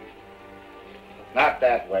 Not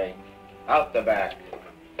that way. Out the back.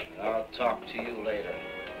 I'll talk to you later.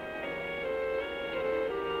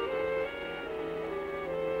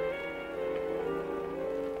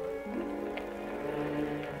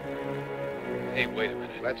 Hey, wait a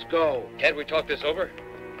minute. Let's go. Can't we talk this over?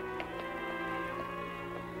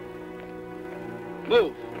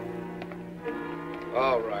 Move.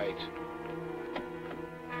 All right.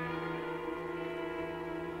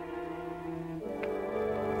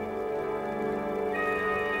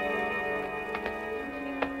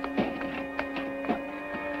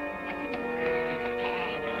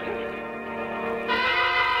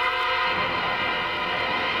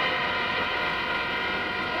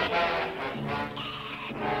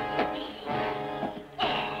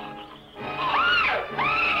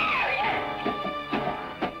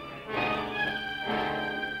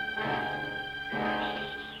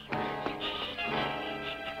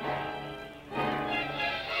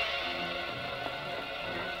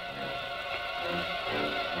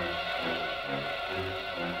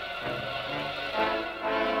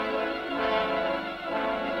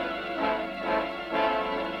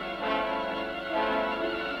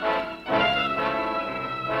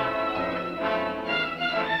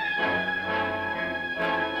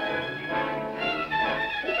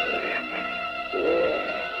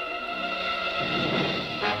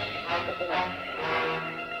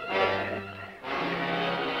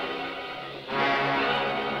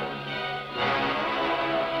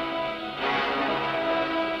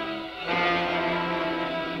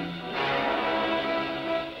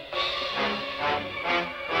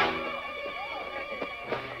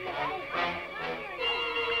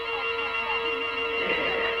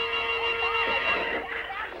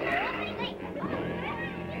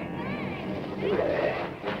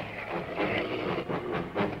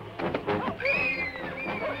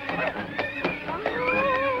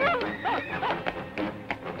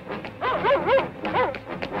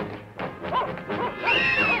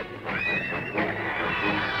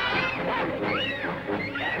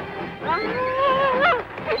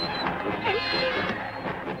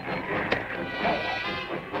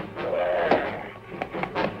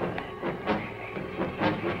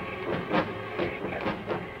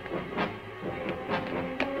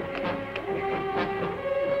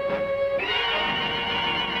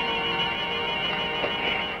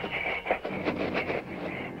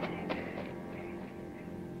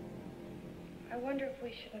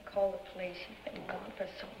 Call the police. He's been gone for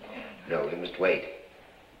so long. No, we must wait.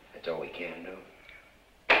 That's all we can do.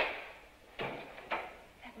 That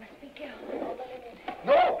must be Gil.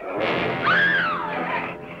 No!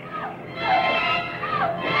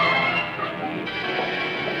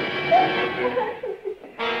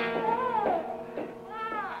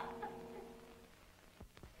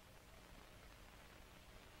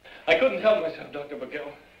 I couldn't help myself, Dr.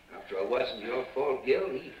 McGill. Now, wasn't your fault, Gil.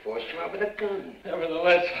 He forced you out with a gun.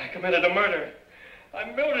 Nevertheless, I committed a murder. I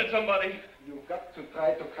murdered somebody. You've got to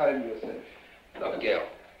try to calm yourself. Look, Gil,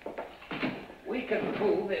 we can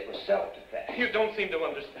prove it was self-defense. You don't seem to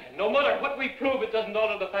understand. No matter what we prove, it doesn't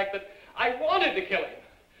alter the fact that I wanted to kill him.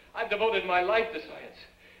 I've devoted my life to science.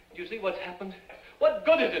 Do you see what's happened? What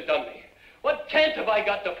good has it done me? What chance have I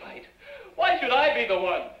got to fight? Why should I be the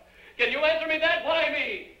one? Can you answer me that? Why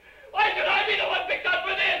me? Why should I be the one picked up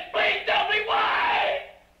for this? Please tell me why!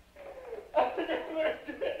 I've never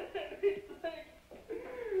done anything.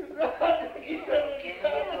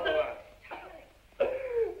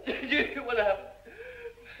 What happened?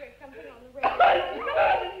 There's something on the radio.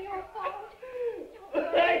 It's your fault.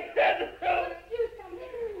 I said so. Do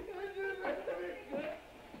something.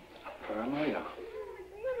 Paranoia.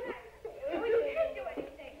 Oh, you can't do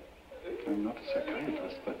anything. I'm not a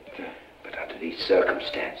psychiatrist, but under these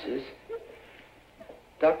circumstances,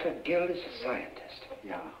 Dr. Gil is a scientist.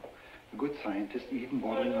 yeah, a good scientist, even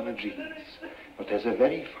bordering on a genius. But there's a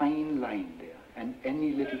very fine line there, and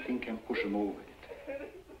any little thing can push him over it.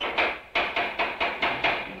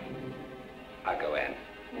 I'll go in.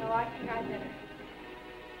 No, I think I better.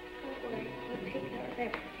 Don't worry, we'll take care of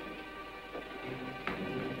everything.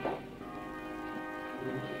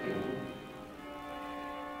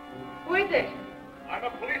 Who is it? I'm a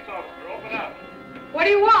police officer. Open up. What do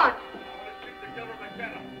you want? I want to speak to Gilbert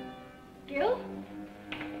McKenna. Gil?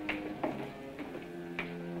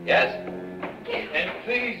 Yes? And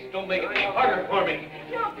please don't make it any harder for me.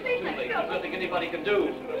 No, please, There's nothing anybody can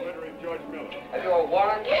do. Murdering George Miller. Have you a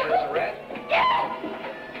warrant for his arrest? Gil!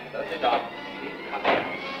 That's it, Doc. He's coming.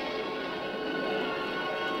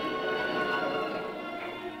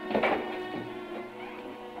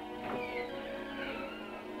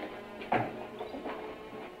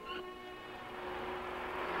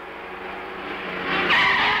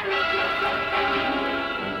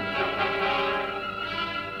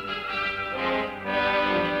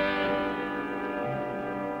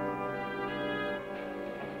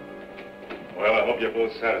 Well, I hope you're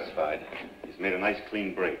both satisfied. He's made a nice,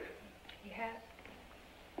 clean break. He has.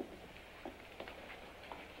 It's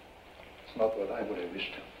not what I would have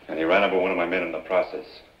wished. And he ran over one of my men in the process.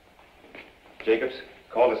 Jacobs,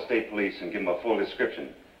 call the state police and give them a full description.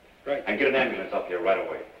 Right. And get an ambulance up here right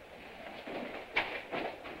away.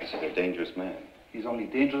 This is a dangerous man. He's only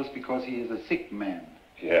dangerous because he is a sick man.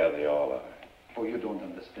 Yeah, they all are. Oh, you don't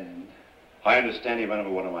understand. I understand he ran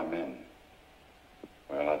over one of my men.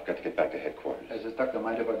 Well, I've got to get back to headquarters. Does the doctor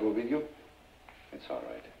mind if I go with you? It's all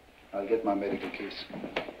right. I'll get my medical case.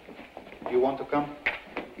 You want to come?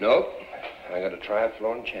 Nope. I got to try a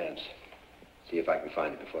forlorn chance. See if I can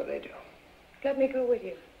find it before they do. Let me go with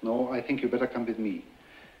you. No, I think you better come with me.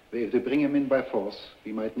 If they bring him in by force,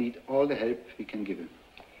 we might need all the help we can give him.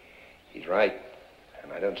 He's right.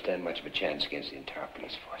 And I don't stand much of a chance against the entire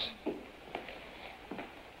police force.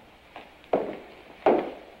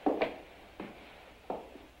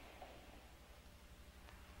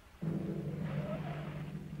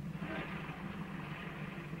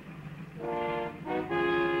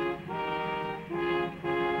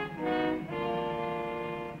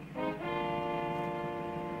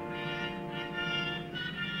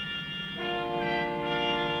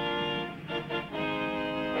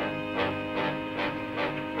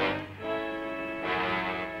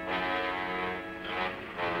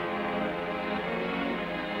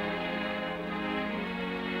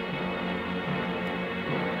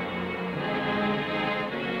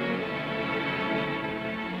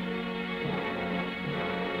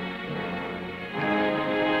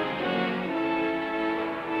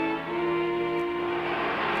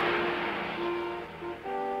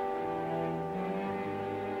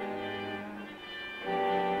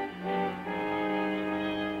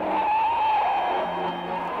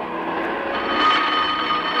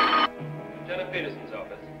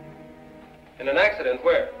 In an accident,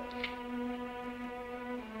 where?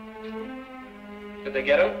 Did they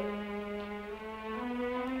get him?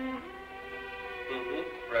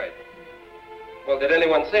 Mm-hmm, right. Well, did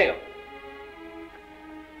anyone see him?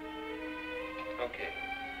 Okay.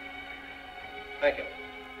 Thank you.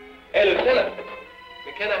 Hey, Lieutenant,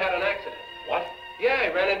 McKenna had an accident. What? Yeah,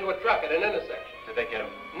 he ran into a truck at an intersection. Did they get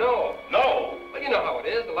him? No. No! Well, you know how it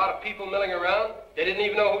is. A lot of people milling around. They didn't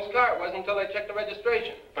even know whose car it was until they checked the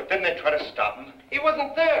registration. But didn't they try to stop him? He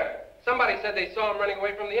wasn't there. Somebody said they saw him running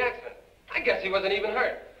away from the accident. I guess he wasn't even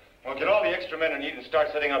hurt. Well, get all the extra men you need and start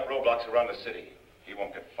setting up roadblocks around the city. He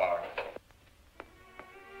won't get far.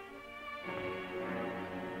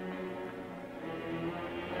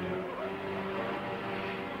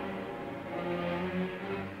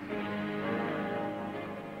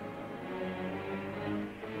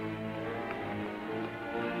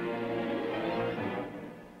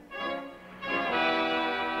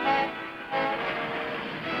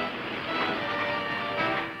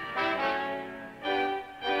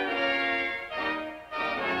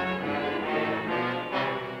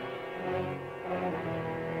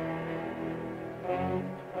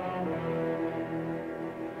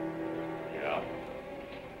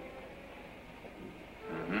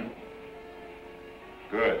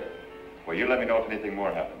 you let me know if anything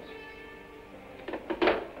more happens.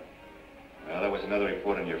 Well, there was another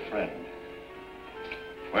report on your friend.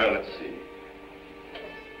 Well, let's see.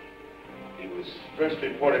 He was first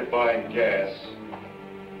reported buying gas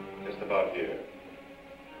just about here.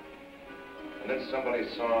 And then somebody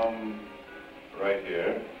saw him right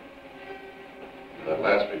here. That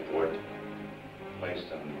last report placed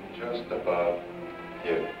him just about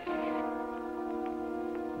here.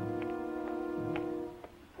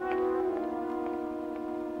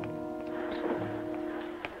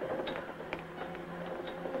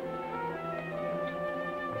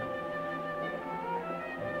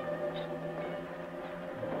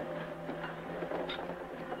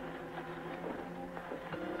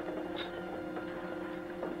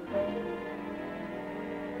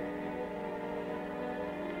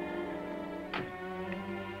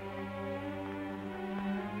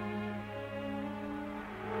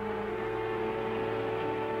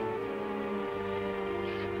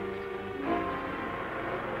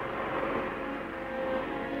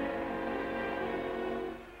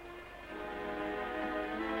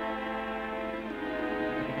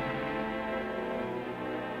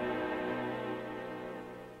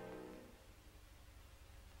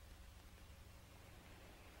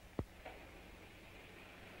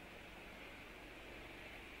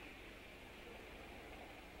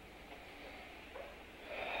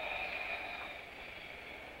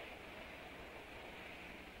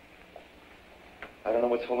 I don't know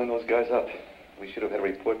what's holding those guys up. We should have had a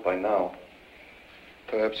report by now.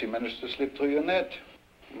 Perhaps he managed to slip through your net.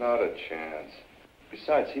 Not a chance.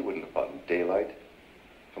 Besides, he wouldn't have bought daylight.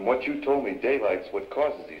 From what you told me, daylight's what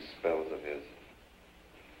causes these spells of his.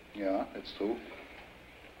 Yeah, that's true.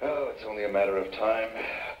 Oh, it's only a matter of time.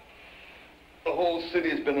 The whole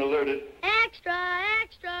city's been alerted. Extra,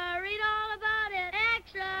 extra, read all about it.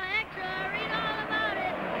 Extra, extra, read all about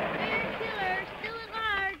it. Weird killer, still at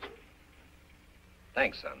large.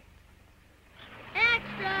 Thanks, son.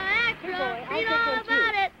 Extra, extra, read all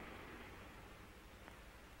about it.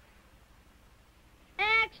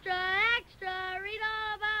 Extra, extra, read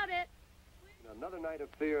all about it. Another night of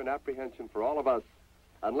fear and apprehension for all of us,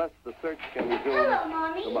 unless the search can resume Hello,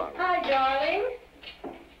 Mommy. tomorrow. Hi, darling.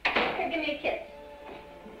 Here, give me a kiss.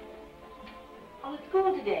 How was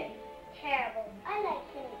school today? Terrible. I like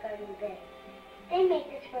kindergarten better. They make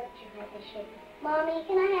us work too hard this year. Mommy,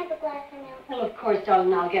 can I have a glass of milk? Well, of course,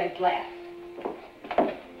 darling, I'll get a glass.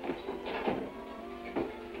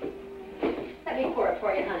 Let me pour it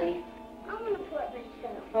for you, honey. I want to pour it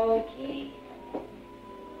myself. Okay.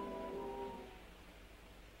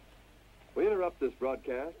 We interrupt this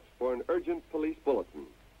broadcast for an urgent police bulletin.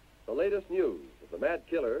 The latest news of the mad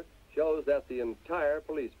killer shows that the entire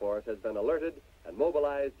police force has been alerted and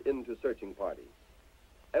mobilized into searching parties.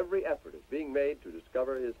 Every effort is being made to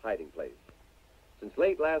discover his hiding place. Since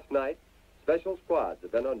late last night, special squads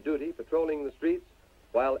have been on duty patrolling the streets,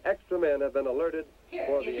 while extra men have been alerted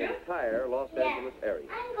for the entire Los Angeles area.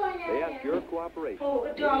 They ask your cooperation. Oh,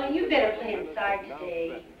 darling, you better play inside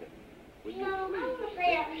today. No, I want to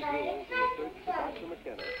play outside. Inside the sun. Dr.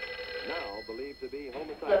 McKenna, now believed to be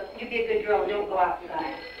homicidal. Look, you be a good girl and don't go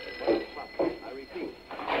outside. I repeat,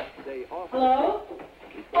 stay off. Hello?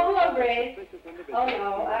 Oh, hello, Grace. Oh,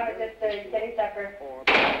 no, I was just getting supper.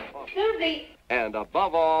 Susie! And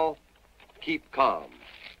above all, keep calm.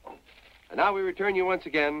 And now we return you once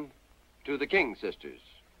again to the King sisters.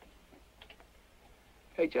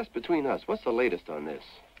 Hey, just between us, what's the latest on this?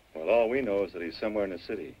 Well, all we know is that he's somewhere in the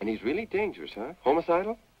city. And he's really dangerous, huh?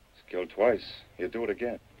 Homicidal? He's killed twice. He'll do it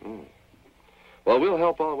again. Mm. Well, we'll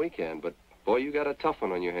help all we can, but boy, you got a tough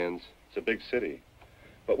one on your hands. It's a big city.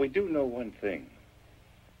 But we do know one thing.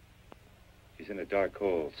 He's in a dark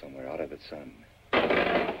hole somewhere out of the sun.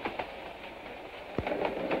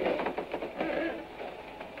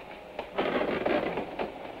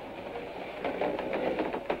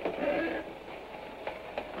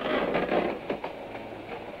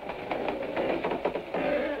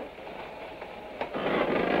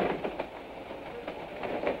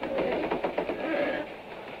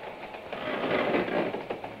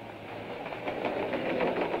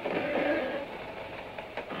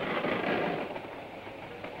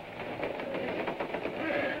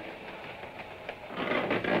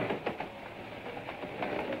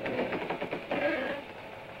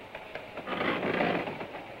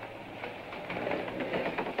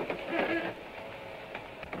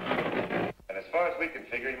 We can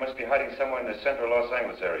figure he must be hiding somewhere in the central Los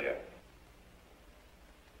Angeles area.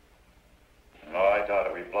 No, I doubt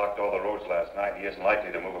it. We blocked all the roads last night. He isn't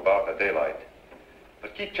likely to move about in the daylight.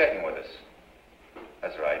 But keep checking with us.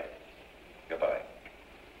 That's right. Goodbye.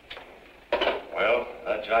 Well,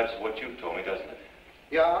 that That jives with what you've told me, doesn't it?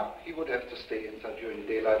 Yeah, he would have to stay inside during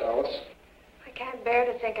daylight hours. I can't bear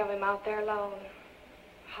to think of him out there alone,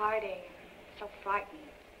 hiding, so frightened.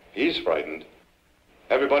 He's frightened.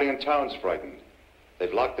 Everybody in town's frightened.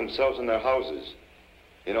 They've locked themselves in their houses.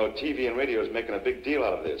 You know, TV and radio is making a big deal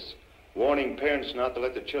out of this, warning parents not to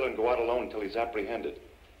let the children go out alone until he's apprehended.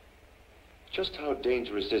 Just how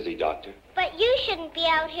dangerous is he, Doctor? But you shouldn't be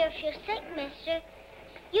out here if you're sick, mister.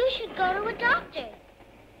 You should go to a doctor.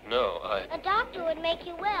 No, A doctor would make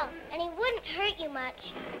you well, and he wouldn't hurt you much.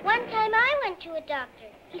 One time I went to a doctor.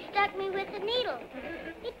 He stuck me with a needle.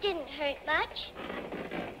 It didn't hurt much.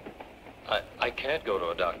 I can't go to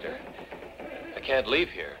a doctor. I can't leave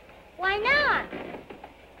here. Why not?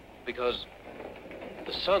 Because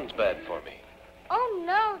the sun's bad for me. Oh,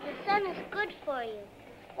 no, the sun is good for you.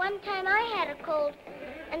 One time I had a cold,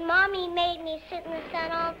 and Mommy made me sit in the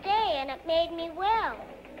sun all day, and it made me well.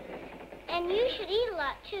 And you should eat a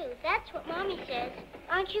lot, too. That's what Mommy says.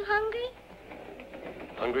 Aren't you hungry?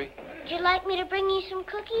 Hungry? Would you like me to bring you some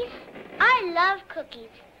cookies? I love cookies.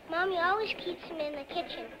 Mommy always keeps them in the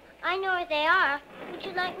kitchen. I know where they are. Would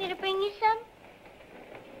you like me to bring you some?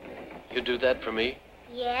 You do that for me?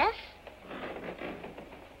 Yes.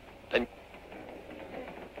 Then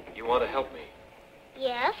you want to help me?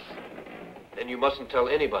 Yes. Then you mustn't tell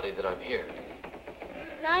anybody that I'm here.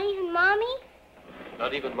 Not even Mommy?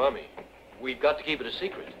 Not even Mommy. We've got to keep it a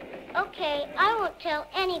secret. Okay, I won't tell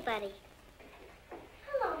anybody.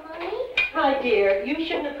 Hello, Mommy. Hi, dear. You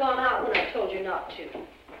shouldn't have gone out when I told you not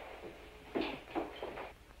to.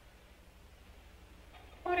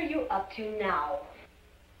 What are you up to now?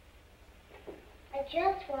 I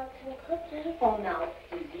just want some cookies. Oh, now,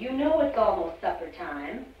 Susie, you know it's almost supper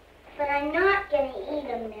time. But I'm not going to eat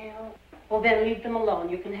them now. Well, then leave them alone.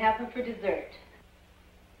 You can have them for dessert.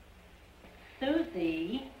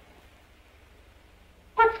 Susie,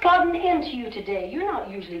 what's gotten into you today? You're not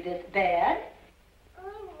usually this bad. I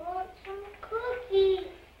want some cookies.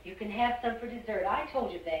 You can have some for dessert. I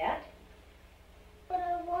told you that. But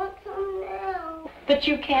I want some now. But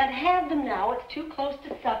you can't have them now. It's too close to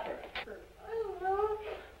supper. I want.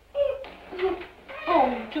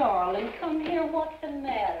 Oh, darling, come here. What's the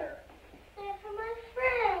matter? They're for my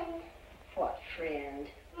friend. What friend?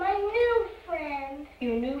 My new friend.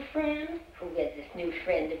 Your new friend? Who is this new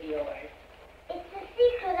friend of yours? It's a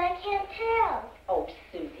secret I can't tell. Oh,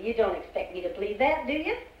 Susie, you don't expect me to believe that, do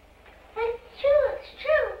you? It's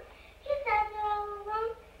true. He says they're all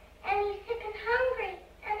alone, and he's sick and hungry,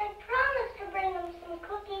 and I promised to bring him some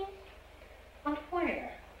cookies. But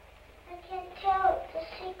where? I can't tell. It's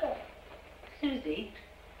a secret. Susie,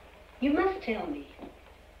 you must tell me.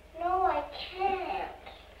 No, I can't.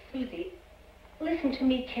 Susie, listen to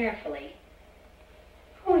me carefully.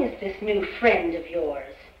 Who is this new friend of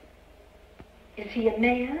yours? Is he a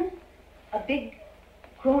man? A big,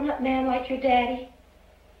 grown-up man like your daddy?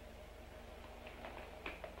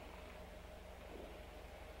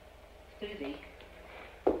 Susie,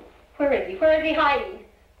 where is he? Where is he hiding?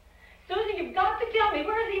 Susie, you've got to tell me,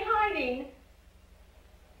 where is he hiding?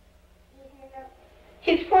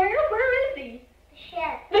 He's where? Where is he? The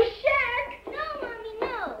shack. The shack? No, Mommy,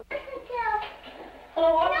 no. I can tell. Hello,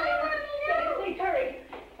 No, operator. Mommy, no. Please, hurry.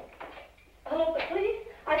 Hello, but please,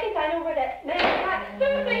 I think I know where that man is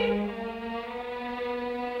hiding. Susie!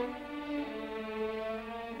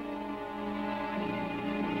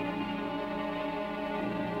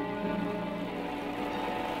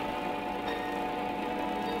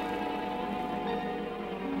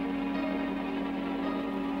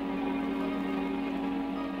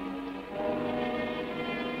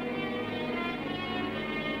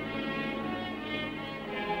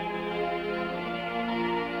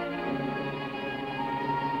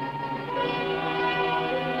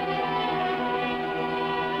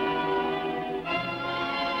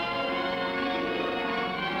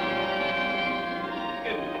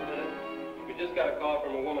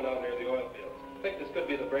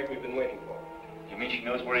 break we've been waiting for. You mean she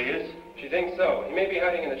knows where he is? She thinks so. He may be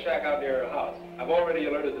hiding in the shack out near her house. I've already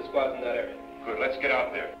alerted the squads in that area. Good, let's get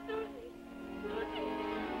out there.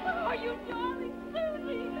 Where are you, darling?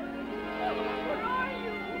 Susie! Where are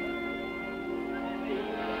you?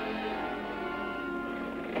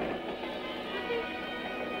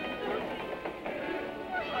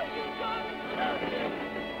 Where are you, darling?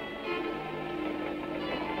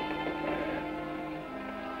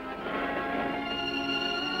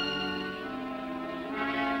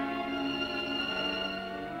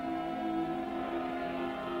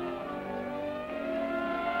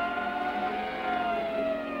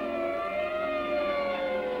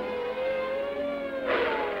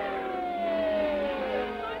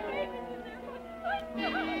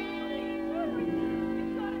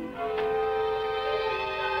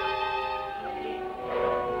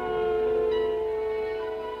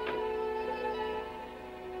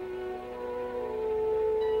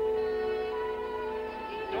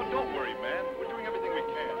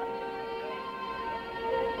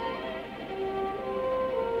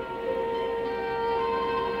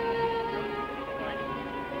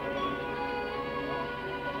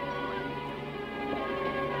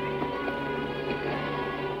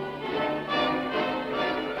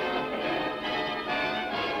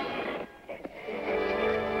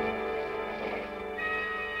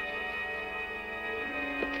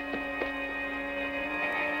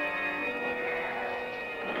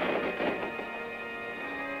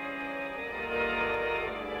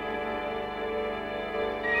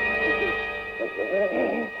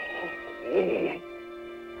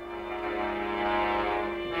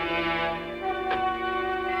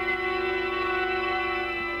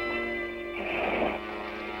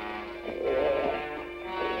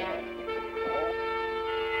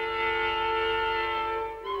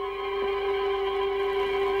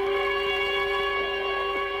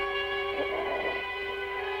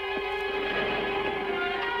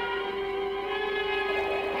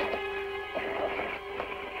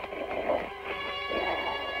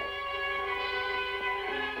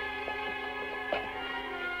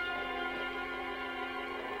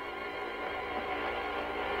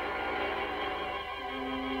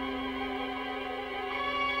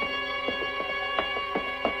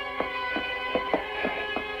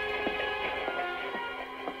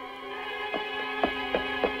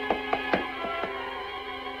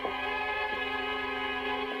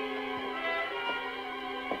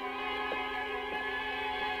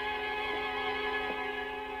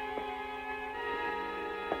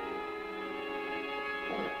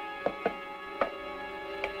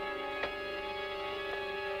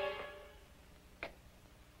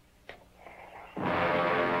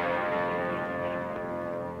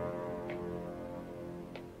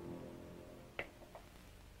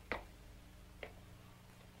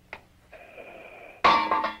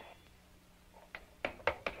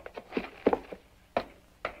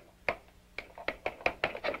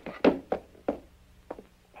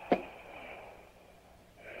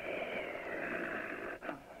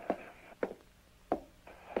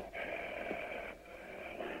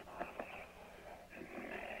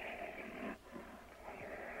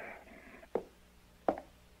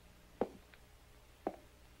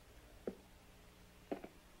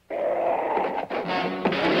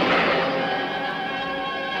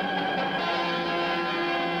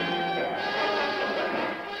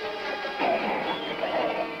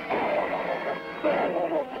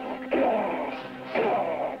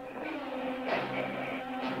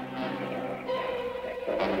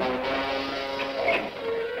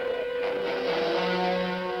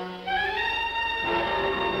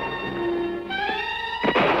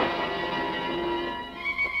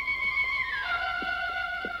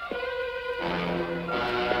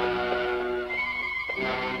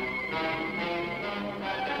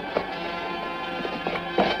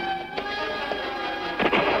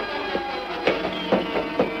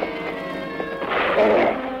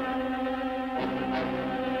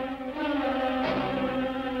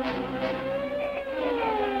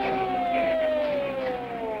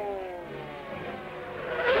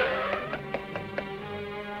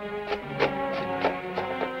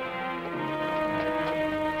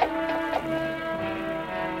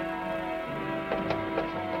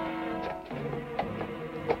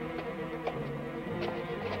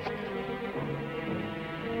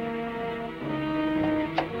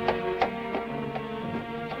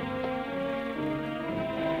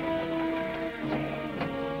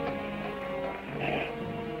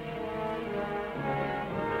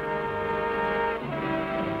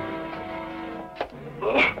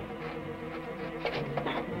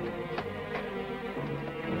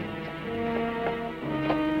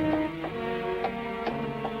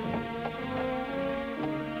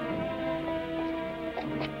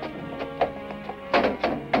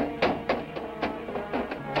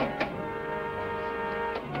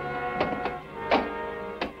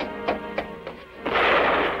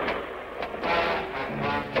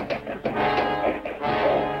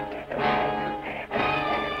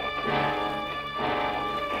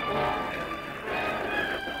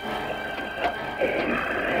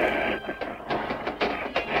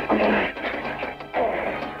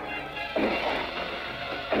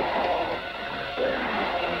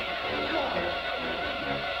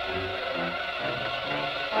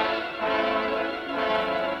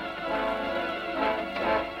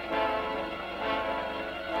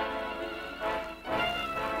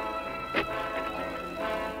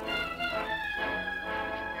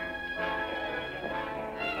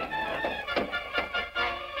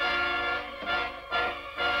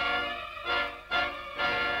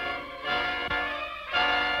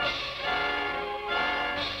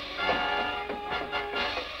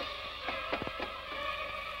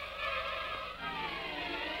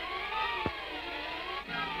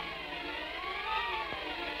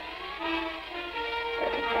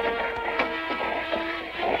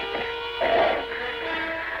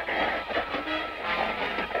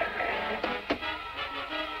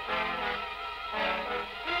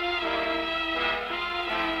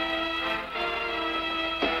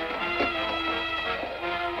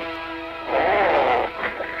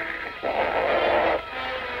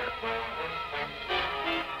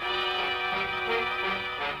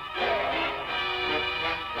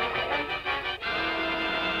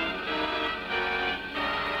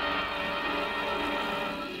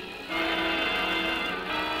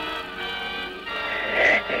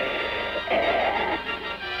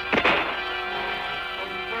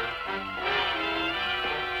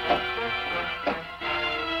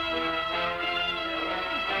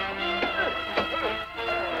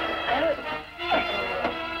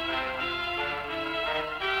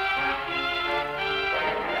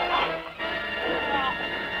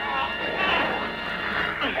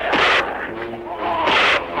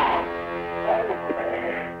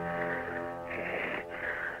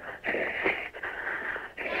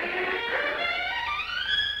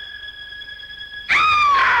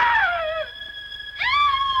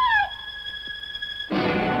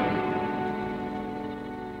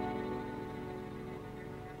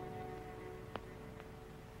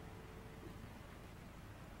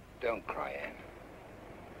 Don't cry, Anne.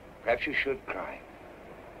 Perhaps you should cry.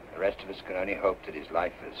 The rest of us can only hope that his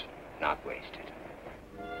life is not wasted.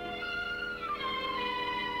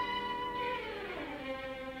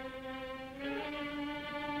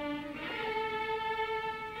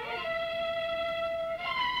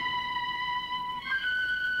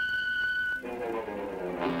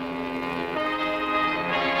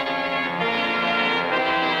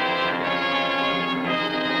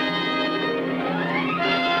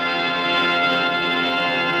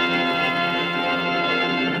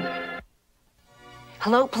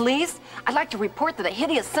 Hello, police? I'd like to report that a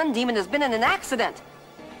hideous sun demon has been in an accident.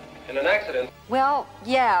 In an accident? Well,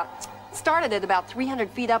 yeah. Started at about 300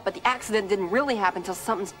 feet up, but the accident didn't really happen until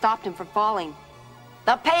something stopped him from falling.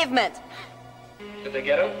 The pavement! Did they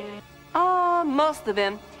get him? Most of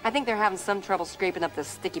him. I think they're having some trouble scraping up the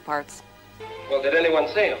sticky parts. Well, did anyone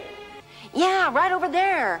see him? Yeah, right over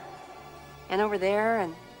there. And over there,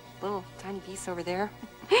 and a little tiny piece over there.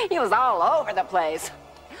 He was all over the place.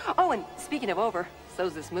 Oh, and speaking of over,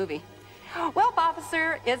 so's this movie. Well,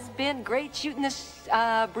 officer, it's been great shooting this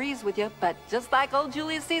breeze with you, but just like old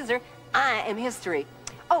Julius Caesar, I am history.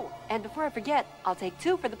 Oh, and before I forget, I'll take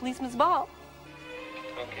 2 for the policeman's ball.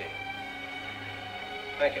 Okay.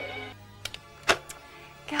 Thank you.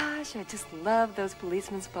 Gosh, I just love those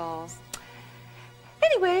policeman's balls.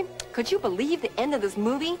 Anyway, could you believe the end of this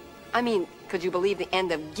movie? I mean, could you believe the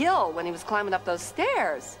end of Gil when he was climbing up those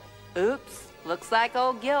stairs? Oops, looks like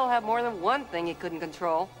old Gil had more than one thing he couldn't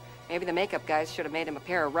control. Maybe the makeup guys should have made him a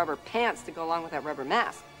pair of rubber pants to go along with that rubber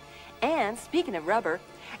mask. And speaking of rubber,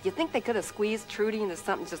 do you think they could have squeezed Trudy into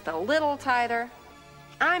something just a little tighter?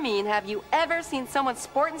 I mean, have you ever seen someone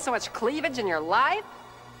sporting so much cleavage in your life?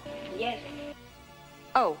 Yes.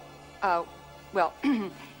 Oh, well,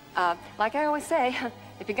 like I always say,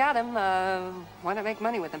 if you got him, why not make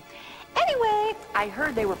money with him? Anyway, I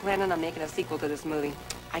heard they were planning on making a sequel to this movie.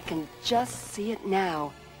 I can just see it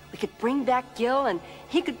now. We could bring back Gil, and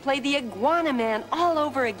he could play the Iguana Man all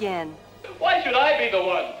over again. Why should I be the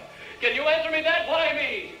one? Can you answer me that? Why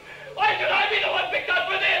me? Why should I be the one picked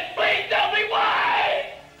up for this? Please tell me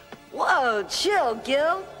why! Whoa, chill,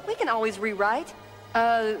 Gil. We can always rewrite.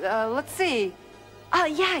 Let's see.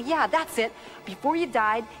 Yeah, that's it. Before you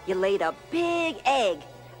died, you laid a big egg,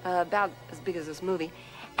 about as big as this movie.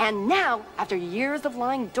 And now, after years of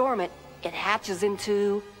lying dormant, it hatches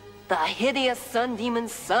into the Hideous Sun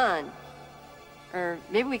Demon's son. Or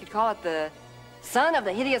maybe we could call it the son of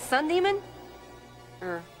the Hideous Sun Demon?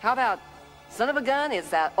 Or how about son of a gun is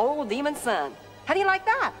that old demon's son? How do you like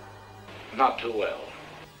that? Not too well.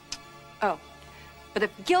 Oh, but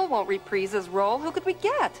if Gil won't reprise his role, who could we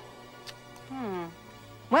get?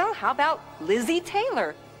 Well, how about Lizzie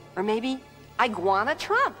Taylor? Or maybe Iguana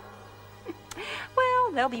Trump?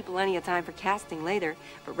 Well, there'll be plenty of time for casting later,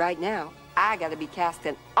 but right now, I gotta be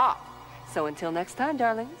casting off. So until next time,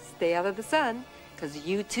 darling, stay out of the sun, because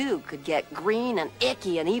you too could get green and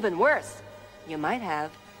icky and even worse. You might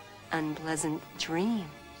have unpleasant dreams.